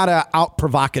you've got to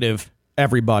out-provocative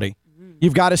everybody.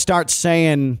 You've got to start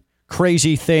saying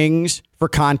crazy things for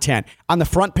content. On the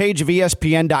front page of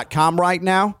ESPN.com right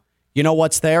now, you know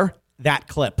what's there? That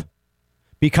clip.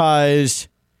 Because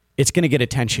it's going to get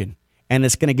attention. And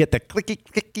it's going to get the clicky,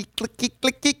 clicky, clicky,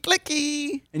 clicky,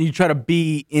 clicky. And you try to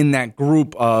be in that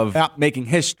group of making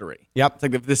history. Yep. It's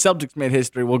like if the Celtics made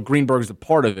history, well, Greenberg's a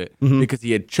part of it because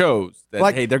he had chose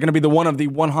that, hey, they're going to be the one of the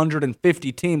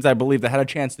 150 teams, I believe, that had a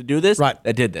chance to do this,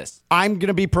 that did this. I'm going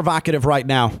to be provocative right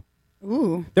now.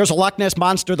 Ooh. There's a Loch Ness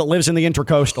Monster that lives in the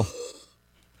Intercoastal.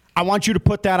 I want you to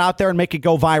put that out there and make it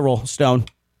go viral, Stone.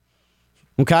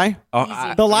 Okay?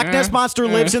 The Loch Ness Monster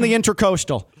lives in the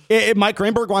Intercoastal. If Mike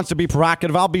Greenberg wants to be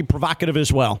provocative, I'll be provocative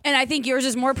as well. And I think yours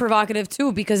is more provocative,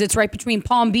 too, because it's right between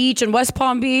Palm Beach and West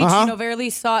Palm Beach. You know,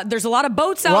 there's a lot of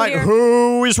boats out here.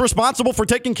 Who is responsible for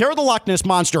taking care of the Loch Ness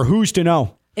Monster? Who's to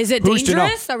know? Is it Who's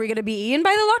dangerous? Are we going to be eaten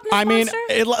by the Loch Ness Monster?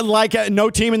 No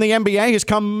team in the NBA has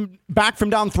come back from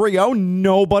down 3-0.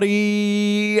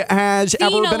 Nobody has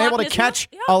ever been able to catch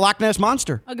a Loch Ness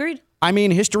Monster. Agreed. I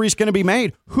mean, history's going to be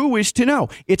made. Who is to know?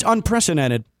 It's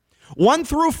unprecedented. 1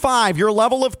 through 5, your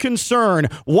level of concern.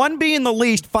 1 being the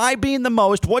least, 5 being the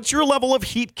most. What's your level of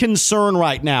heat concern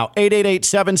right now?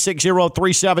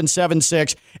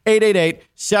 888-760-3776.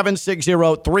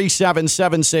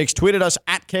 888-760-3776. Tweet at us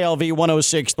at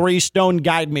KLV1063. Stone,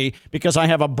 guide me because I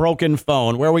have a broken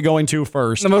phone. Where are we going to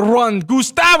first? Number 1,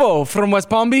 Gustavo from West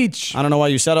Palm Beach. I don't know why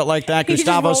you said it like that.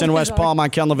 Gustavo's in West Palm on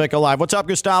Ken LaVicka Live. What's up,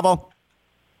 Gustavo?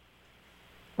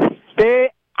 Se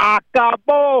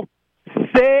acabó.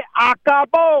 Se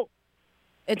acabó.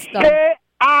 It's done. Se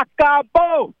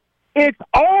acabó. It's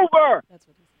over.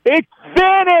 It's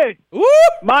finished. Woo!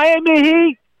 Miami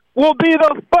Heat will be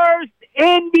the first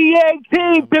NBA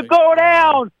team to go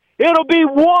down. It'll be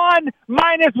 1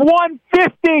 minus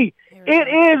 150. It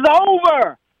is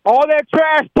over. All that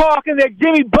trash talking that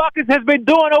Jimmy Buckets has been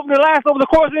doing over the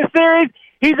course of this series,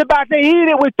 he's about to eat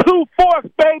it with 2 forks,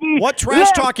 baby. What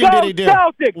trash talking did he do?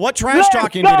 Celtics. What trash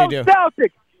talking did he do?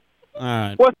 Celtics. All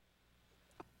right. What?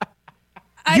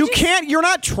 You're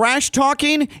not trash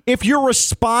talking if you're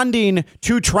responding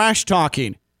to trash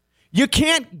talking. You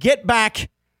can't get back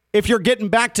if you're getting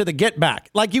back to the get back.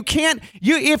 Like you can't,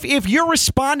 if you're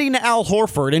responding to Al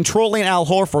Horford and trolling Al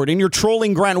Horford and you're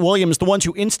trolling Grant Williams, the ones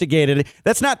who instigated it,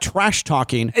 that's not trash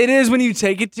talking. It is when you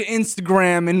take it to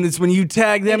Instagram and it's when you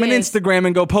tag them in Instagram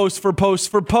and go post for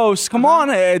post for post. Come on,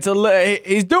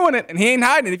 he's doing it and he ain't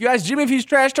hiding it. If you ask Jimmy if he's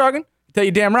trash talking, tell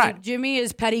you damn right. Jimmy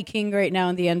is petty king right now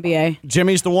in the NBA.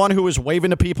 Jimmy's the one who was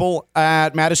waving to people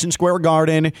at Madison Square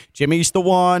Garden. Jimmy's the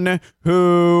one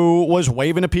who was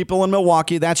waving to people in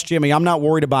Milwaukee. That's Jimmy. I'm not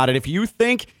worried about it. If you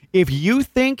think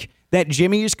that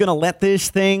Jimmy is going to let this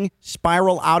thing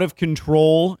spiral out of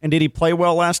control, and did he play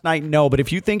well last night? No. But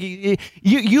if you think the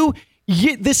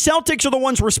Celtics are the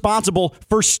ones responsible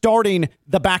for starting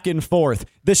the back and forth.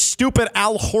 The stupid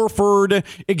Al Horford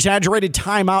exaggerated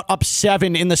timeout up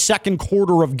 7 in the second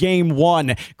quarter of game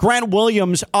 1. Grant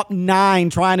Williams up 9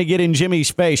 trying to get in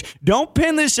Jimmy's face. Don't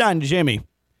pin this on Jimmy.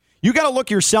 You got to look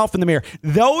yourself in the mirror.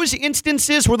 Those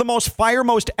instances were the most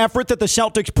effort that the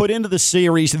Celtics put into the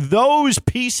series. Those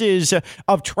pieces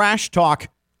of trash talk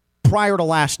prior to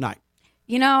last night.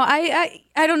 You know, I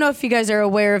don't know if you guys are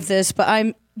aware of this, but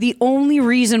I'm the only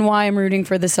reason why I'm rooting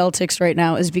for the Celtics right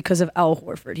now is because of Al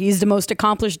Horford. He's the most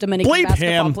accomplished Dominican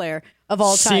basketball player of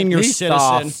all time. Senior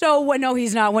citizen. So no,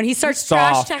 he's not. When he starts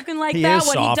trash talking like that,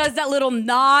 when he does that little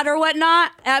nod or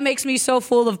whatnot, that makes me so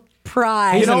full of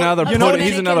pride. He's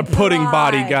another pudding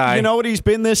body guy. You know what he's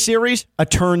been this series? A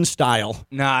turnstile.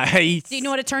 Nice. Do you know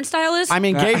what a turnstile is? I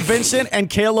mean, Gabe Vincent and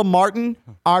Caleb Martin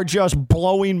are just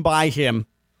blowing by him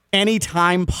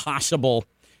anytime possible.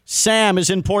 Sam is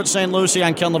in Port St. Lucie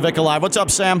on Ken LaVicka Live. What's up,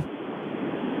 Sam?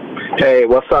 Hey,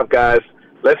 what's up, guys?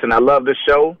 Listen, I love the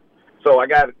show. So I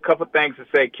got a couple things to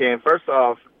say, Ken. First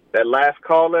off, that last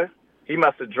caller, he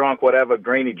must have drunk whatever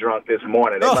Greeny drunk this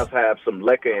morning. They must have some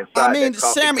liquor inside. I mean, that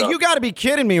coffee Sam, cup. you got to be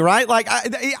kidding me, right? Like,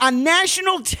 on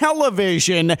national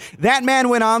television, that man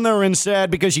went on there and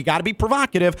said, because you got to be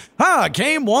provocative,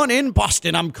 game 1 in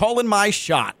Boston, I'm calling my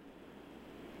shot.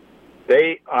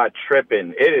 They are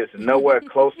tripping. It is nowhere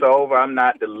close to over. I'm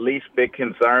not the least bit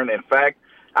concerned. In fact,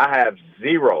 I have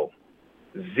zero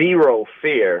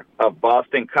fear of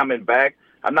Boston coming back.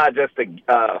 I'm not just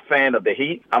a fan of the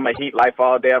Heat. I'm a Heat life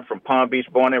all day. I'm from Palm Beach,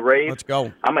 born and raised. Let's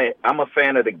go. I'm a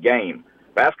fan of the game.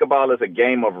 Basketball is a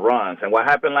game of runs. And what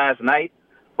happened last night,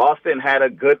 Boston had a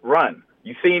good run.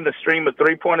 You seen the stream of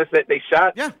three-pointers that they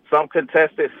shot? Yeah. Some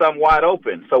contested, some wide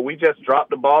open. So we just dropped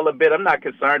the ball a bit. I'm not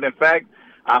concerned. In fact,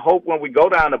 I hope when we go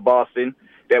down to Boston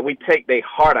that we take their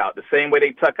heart out the same way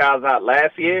they took ours out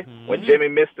last year when Jimmy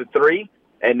missed the three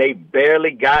and they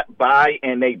barely got by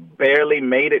and they barely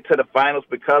made it to the finals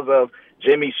because of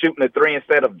Jimmy shooting a three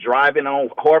instead of driving on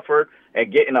Horford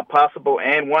and getting a possible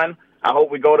and one. I hope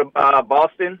we go to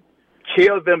Boston,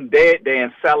 kill them dead there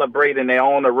and celebrate in their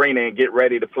own arena and get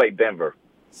ready to play Denver.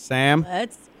 Sam?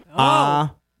 Let's go.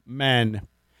 Amen.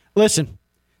 Listen.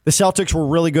 The Celtics were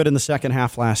really good in the second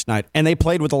half last night, and they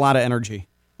played with a lot of energy,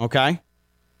 okay?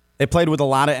 They played with a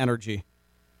lot of energy.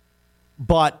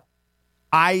 But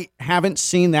I haven't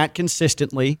seen that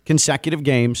consistently, consecutive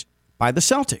games by the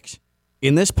Celtics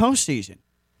in this postseason.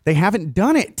 They haven't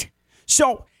done it.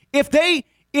 So if they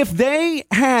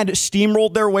had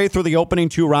steamrolled their way through the opening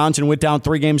 2 rounds and went down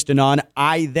 3-0,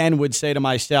 I then would say to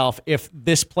myself, if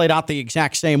this played out the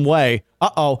exact same way,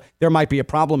 there might be a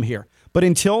problem here. But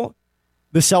until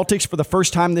the Celtics, for the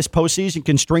first time this postseason,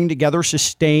 can string together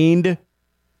sustained,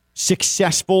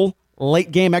 successful,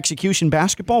 late-game execution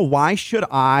basketball, why should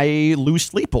I lose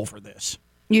sleep over this?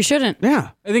 You shouldn't.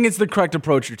 Yeah. I think it's the correct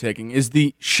approach you're taking, is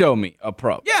the show me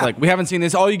approach. Yeah. Like, we haven't seen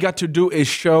this. All you got to do is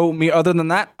show me. Other than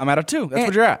that, I'm at a 2. That's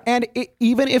what you're at. And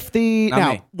even if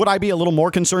would I be a little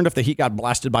more concerned if the Heat got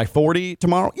blasted by 40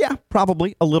 tomorrow? Yeah,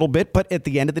 probably a little bit. But at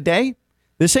the end of the day,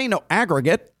 this ain't no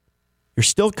aggregate. You're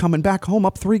still coming back home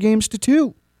up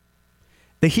 3-2.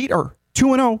 The Heat are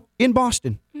 2-0 in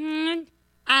Boston in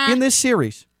this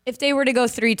series. If they were to go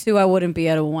 3-2, I wouldn't be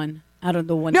at a 1. Out of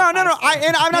the 1. No. I'm not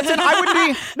saying I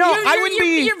wouldn't be. No, I wouldn't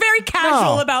be. You're very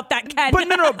casual about that, Ken. But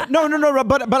no.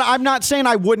 But I'm not saying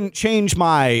I wouldn't change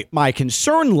my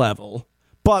concern level.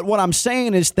 But what I'm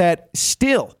saying is that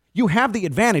still you have the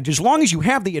advantage. As long as you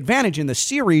have the advantage in the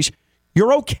series,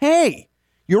 you're okay.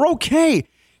 You're okay.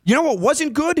 You know what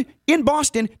wasn't good? In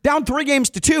Boston, down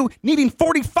 3-2, needing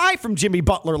 45 from Jimmy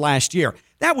Butler last year.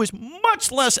 That was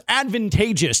much less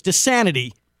advantageous to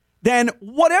sanity than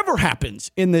whatever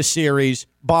happens in this series,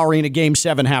 barring a Game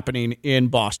 7 happening in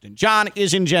Boston. John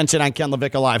is in Jensen on Ken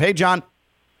LaVicka Live. Hey, John.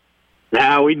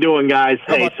 How we doing, guys?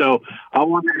 Hey, so I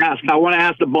want to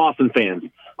ask the Boston fans.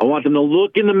 I want them to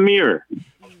look in the mirror,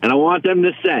 and I want them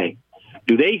to say,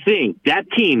 do they think that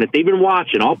team that they've been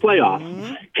watching all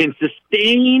playoffs can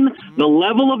sustain the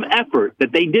level of effort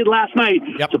that they did last night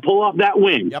to pull off that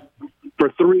win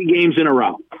for 3 games in a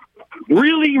row?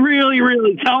 Really, really,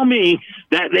 really tell me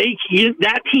that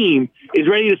that team is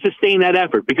ready to sustain that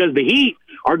effort, because the Heat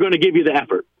are going to give you the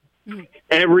effort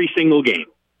every single game.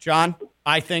 John,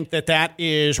 I think that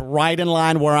is right in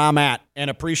line where I'm at, and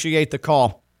appreciate the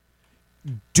call.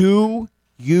 Do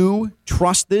you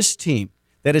trust this team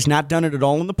that has not done it at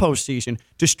all in the postseason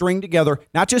to string together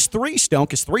not just 3, Stone,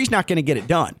 because 3's not going to get it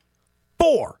done,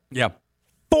 4. Yep.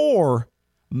 4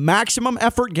 maximum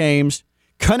effort games,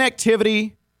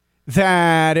 connectivity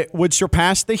that would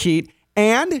surpass the Heat,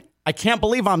 and I can't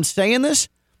believe I'm saying this,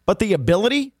 but the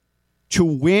ability to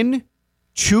win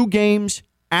 2 games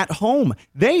at home.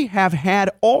 They have had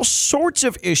all sorts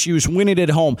of issues winning at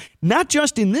home, not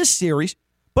just in this series,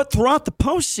 but throughout the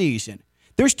postseason.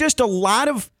 There's just a lot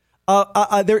of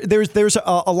there's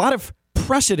a lot of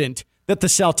precedent that the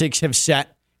Celtics have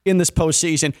set in this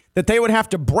postseason that they would have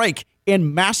to break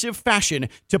in massive fashion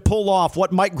to pull off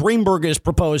what Mike Greenberg is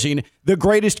proposing, the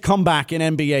greatest comeback in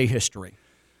NBA history.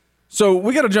 So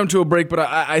we got to jump to a break, but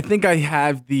I think I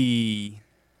have the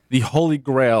the holy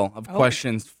grail of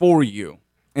questions for you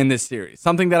in this series.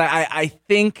 Something that I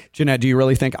think... Jeanette, do you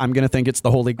really think I'm going to think it's the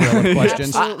holy grail of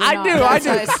questions?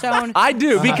 I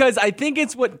do, because I think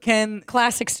it's what Ken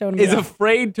Classic Stone is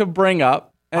afraid to bring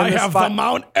up. I have the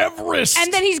Mount Everest.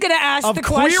 And then he's going to ask of the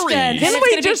queries. question. Didn't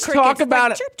we just talk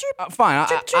about it? Fine.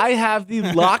 I have the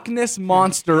Loch Ness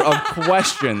Monster of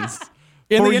questions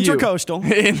in the for you. Intracoastal.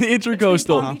 In the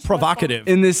Intracoastal. Provocative.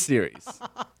 In this series.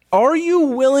 Are you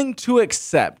willing to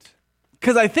accept,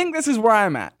 because I think this is where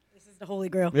I'm at. This is the holy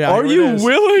grail. Yeah, are you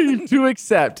willing to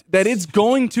accept that it's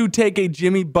going to take a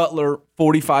Jimmy Butler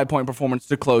 45-point performance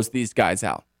to close these guys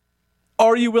out?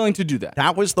 Are you willing to do that?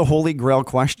 That was the holy grail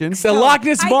question. The Loch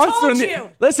Ness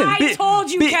Monster. I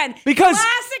told you, Ken. Because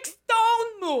classic Stone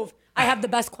move. I have the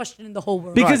best question in the whole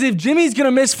world. Because if Jimmy's going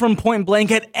to miss from point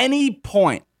blank at any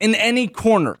point in any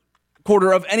quarter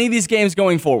of any of these games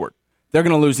going forward, they're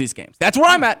going to lose these games. That's where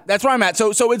I'm at.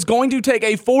 So it's going to take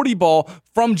a 40 ball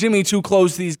from Jimmy to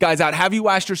close these guys out. Have you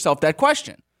asked yourself that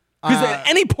question? Because at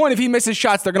any point, if he misses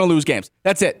shots, they're going to lose games.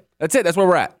 That's it. That's where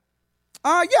we're at.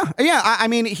 Yeah. I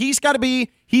mean, he's got to be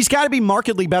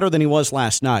markedly better than he was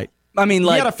last night. I mean, he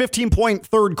had a 15-point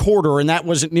third quarter, and that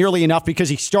wasn't nearly enough because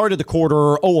he started the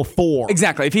quarter 0-4.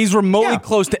 Exactly. If he's remotely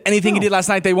close to anything he did last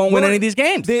night, they won't win any of these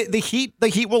games. The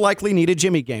Heat will likely need a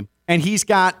Jimmy game, and he's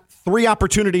got 3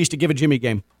 opportunities to give a Jimmy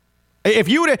game. If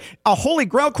you would, a holy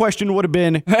grail question would have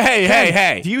been,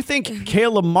 hey, do you think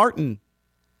Caleb Martin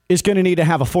is going to need to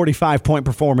have a 45-point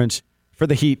performance for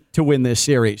the Heat to win this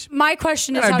series? My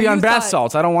question is I'd be on bath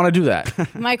salts. I don't want to do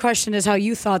that. My question is how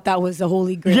you thought that was the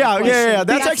holy grail. Yeah.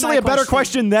 That's actually a better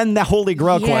question than the holy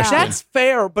grail question. That's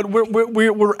fair, but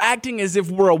we're acting as if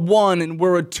we're a 1 and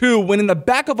we're a 2, when in the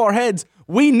back of our heads,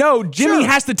 we know Jimmy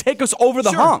has to take us over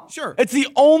the hump. Sure. It's the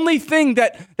only thing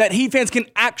that Heat fans can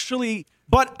actually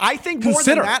But I think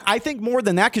more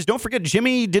than that, because don't forget,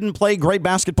 Jimmy didn't play great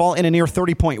basketball in a near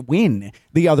 30-point win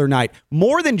the other night.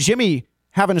 More than Jimmy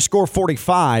having to score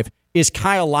 45 is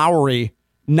Kyle Lowry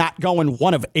not going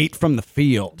 1 of 8 from the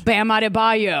field. Bam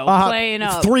Adebayo playing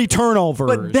up. 3 turnovers.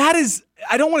 But that is,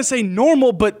 I don't want to say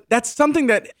normal, but that's something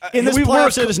that in this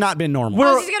playoffs it has not been normal.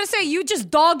 I was just going to say, you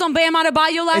just dogged on Bam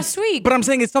Adebayo last week. But I'm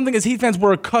saying it's something as Heat fans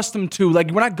we're accustomed to.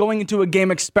 Like, we're not going into a game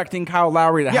expecting Kyle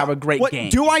Lowry to have a great game.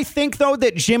 Do I think, though,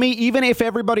 that Jimmy, even if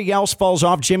everybody else falls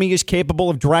off, Jimmy is capable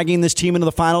of dragging this team into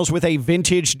the finals with a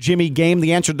vintage Jimmy game?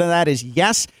 The answer to that is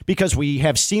yes, because we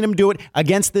have seen him do it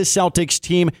against this Celtics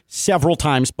team several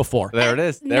times before. There it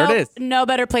is. There it is. No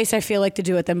better place, I feel like, to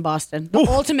do it than Boston. The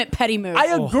ultimate petty move. I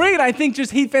agree. I think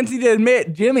just Heat fans need to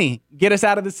admit, Jimmy, get us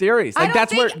out of the series. Like,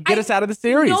 that's where, get us out of the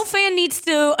series. No fan needs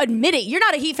to admit it. You're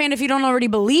not a Heat fan if you don't already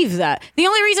believe that. The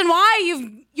only reason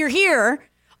why you're here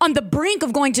on the brink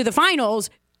of going to the finals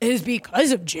is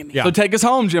because of Jimmy. So take us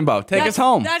home, Jimbo. Take us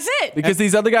home. That's it. Because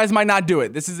these other guys might not do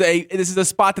it. This is a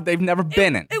spot that they've never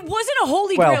been in. It wasn't a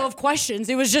holy grail of questions.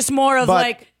 It was just more of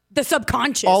like the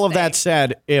subconscious. All of that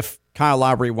said, if Kyle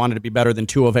Lowry wanted to be better than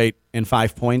 2 of 8 and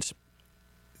 5 points,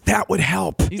 that would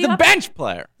help. He's a bench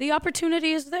player. The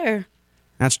opportunity is there.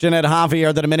 That's Jeanette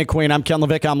Javier, the Dominic Queen. I'm Ken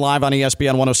Levick. I'm live on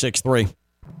ESPN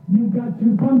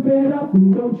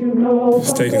 106.3.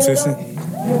 Stay consistent.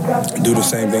 Do the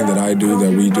same thing that I do,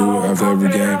 that we do after every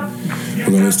game. We're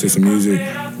going to listen to some music.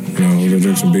 We're going to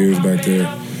drink some beers back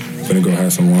there. We're going to go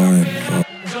have some wine.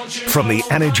 From the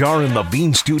Anajar and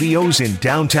Levine Studios in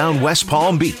downtown West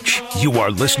Palm Beach, you are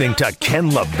listening to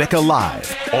Ken LaVicka Live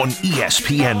on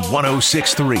ESPN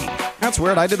 106.3. That's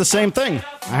weird. I did the same thing.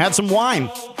 I had some wine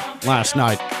last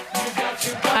night.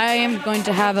 I am going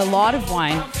to have a lot of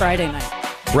wine Friday night.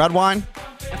 Red wine?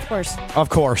 Of course. Of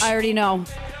course. I already know.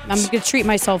 I'm going to treat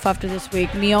myself after this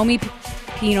week. Naomi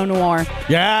Pinot Noir.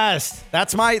 Yes.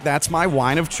 That's my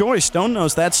wine of choice. Stone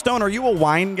knows that. Stone, are you a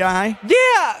wine guy?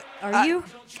 Yeah. Are you?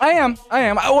 I am.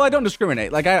 Well, I don't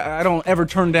discriminate. Like, I don't ever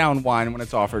turn down wine when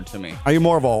it's offered to me. Are you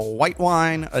more of a white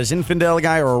wine, a Zinfandel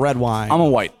guy, or a red wine? I'm a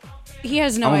white. He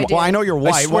has no idea. Well, I know you're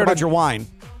white. What about your wine?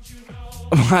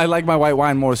 I like my white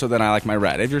wine more so than I like my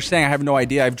red. If you're saying I have no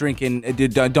idea, I've drinking.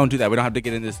 Don't do that. We don't have to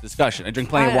get into this discussion. I drink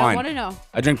plenty of wine. I want to know.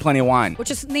 I drink plenty of wine. Well,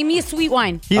 just name me a sweet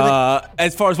wine.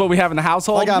 As far as what we have in the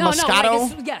household, like a Moscato.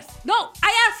 No,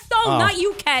 I asked Stone, not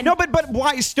you, Ken. No, but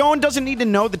why? Stone doesn't need to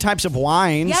know the types of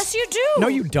wines. Yes, you do. No,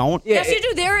 you don't. Yes, you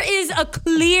do. There is a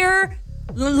clear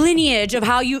lineage of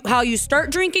how you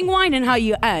start drinking wine and how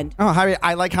you end. Oh,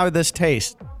 I like how this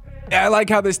tastes. I like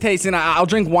how this tastes, and I'll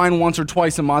drink wine once or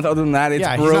twice a month. Other than that, it's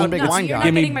he's not a big wine guy.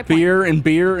 Give me beer and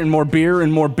beer and more beer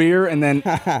and more beer and then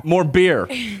more beer.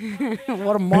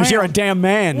 What a man! Because you're a damn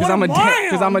man.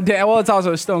 Because I'm a damn. Well, it's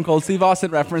also a Stone Cold Steve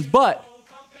Austin reference, but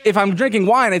if I'm drinking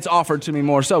wine, it's offered to me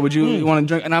more so. Would you want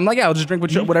to drink? And I'm like, yeah, I'll just drink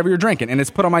whatever you're drinking. And it's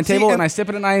put on my table, and I sip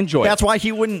it, and I enjoy it. That's why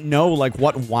he wouldn't know, like,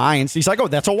 what wines. He's like, oh,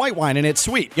 that's a white wine, and it's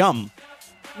sweet. Yum.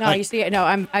 No, you see,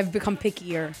 I've become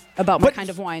pickier about my kind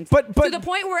of wines. But to the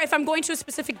point where if I'm going to a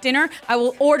specific dinner, I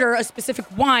will order a specific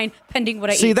wine pending what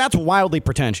I eat. See, that's wildly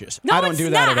pretentious. No, I don't do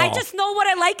that at all. I just know what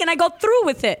I like, and I go through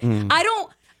with it. I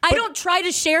don't try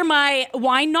to share my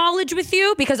wine knowledge with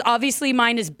you because obviously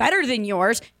mine is better than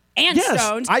yours. And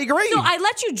Stone's. I agree. So I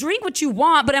let you drink what you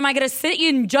want, but am I going to sit you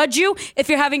and judge you if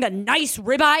you're having a nice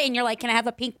ribeye and you're like, can I have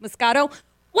a pink Moscato?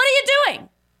 What are you doing?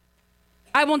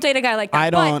 I won't date a guy like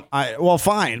that. Well,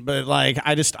 fine, but like,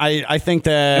 I think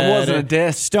that it wasn't a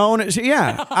diss. Stone,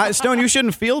 Stone, you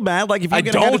shouldn't feel bad. Like, if you're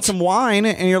going to get some wine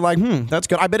and you're like, that's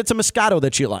good. I bet it's a Moscato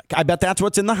that you like. I bet that's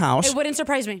what's in the house. It wouldn't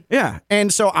surprise me. Yeah,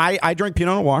 and so I drink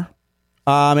Pinot Noir,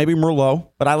 maybe Merlot,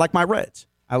 but I like my reds.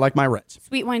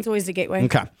 Sweet wine's always the gateway.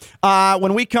 Okay.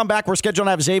 When we come back, we're scheduled to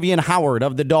have Xavier Howard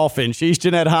of the Dolphins. She's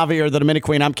Jeanette Javier, the Dominic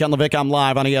Queen. I'm Ken LaVicka. I'm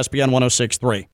live on ESPN 106.3.